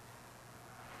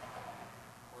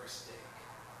or a steak.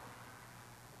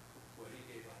 What He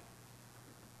gave up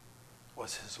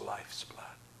was His life's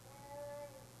blood.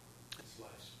 His life's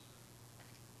blood.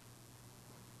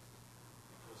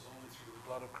 It was only through the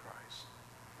blood of Christ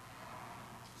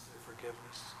is there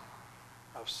forgiveness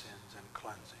of sins and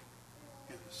cleansing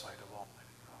in the sight of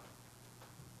Almighty God.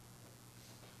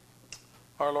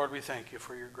 Our Lord, we thank You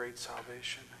for Your great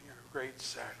salvation, Your great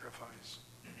sacrifice.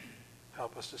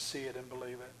 Help us to see it and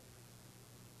believe it.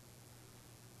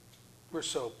 We're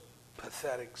so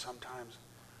pathetic sometimes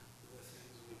with the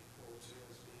things we hold to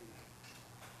as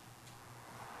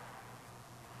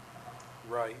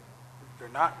being right. They're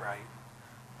not right.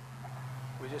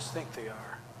 We just think they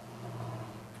are.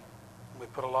 We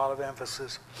put a lot of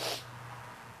emphasis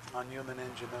on human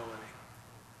ingenuity.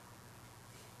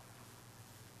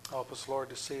 Help us,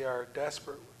 Lord, to see our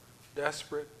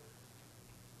desperate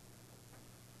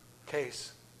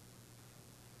case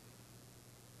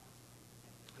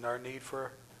and our need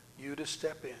for You to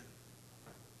step in.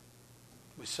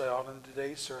 We saw in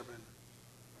today's sermon,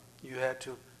 You had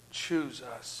to choose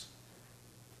us.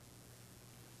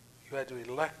 You had to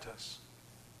elect us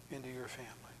into Your family.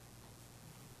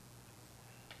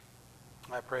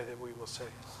 I pray that we will say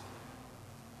this.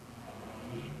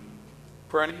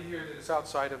 For any here that is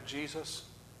outside of Jesus,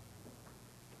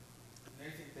 they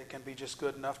think they can be just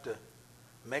good enough to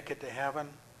make it to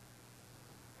heaven,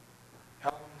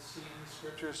 help them to see in the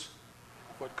Scriptures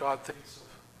what God thinks of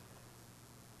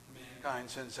mankind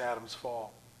since Adam's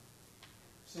fall.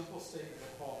 Simple statement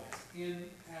of Paul makes.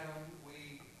 In Adam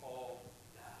we all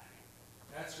die.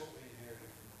 That's what we inherited from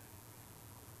Him.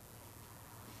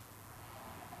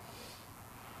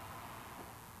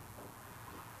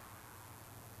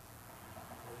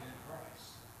 But in Christ,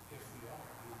 if we are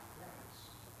in Christ,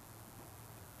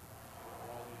 we're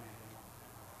all we may belong.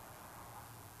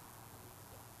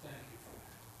 Thank You for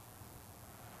that.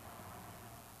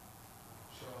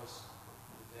 Show us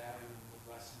the daddy and the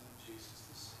blessing of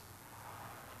Jesus the Savior.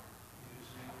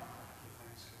 Use me for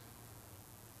thanksgiving.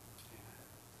 Amen.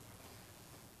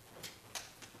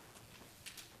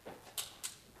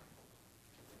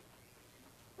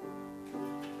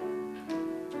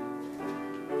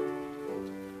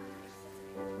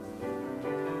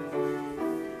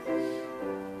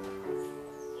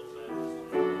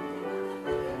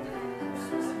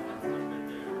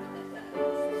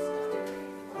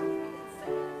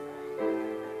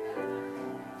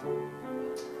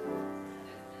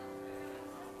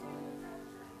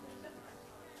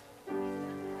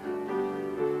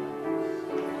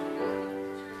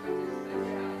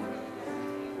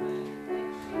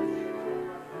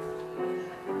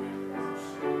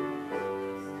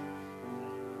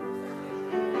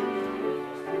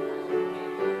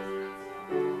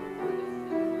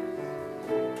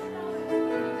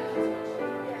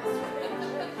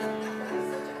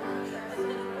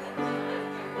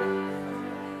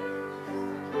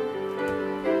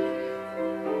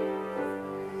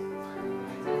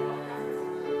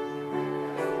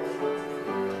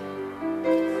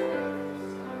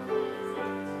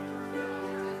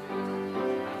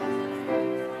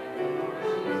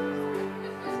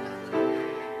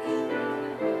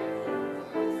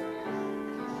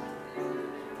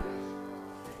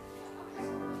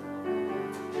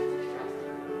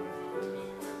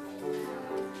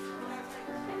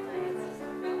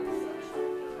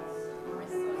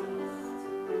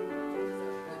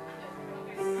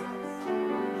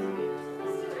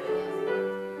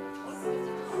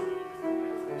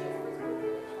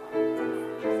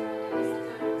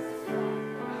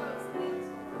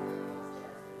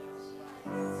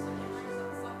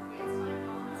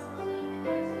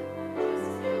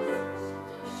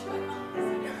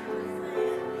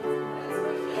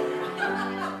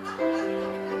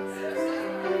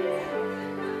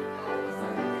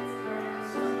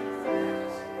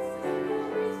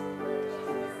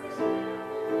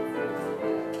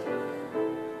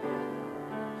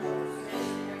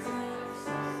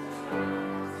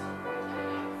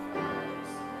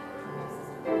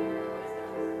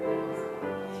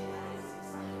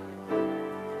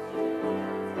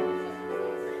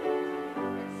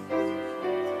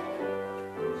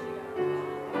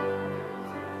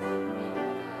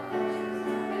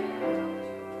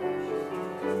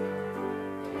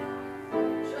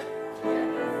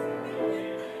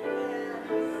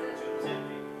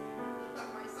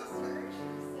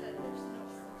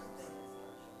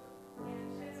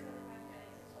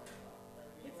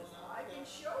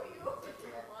 show you if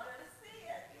you want.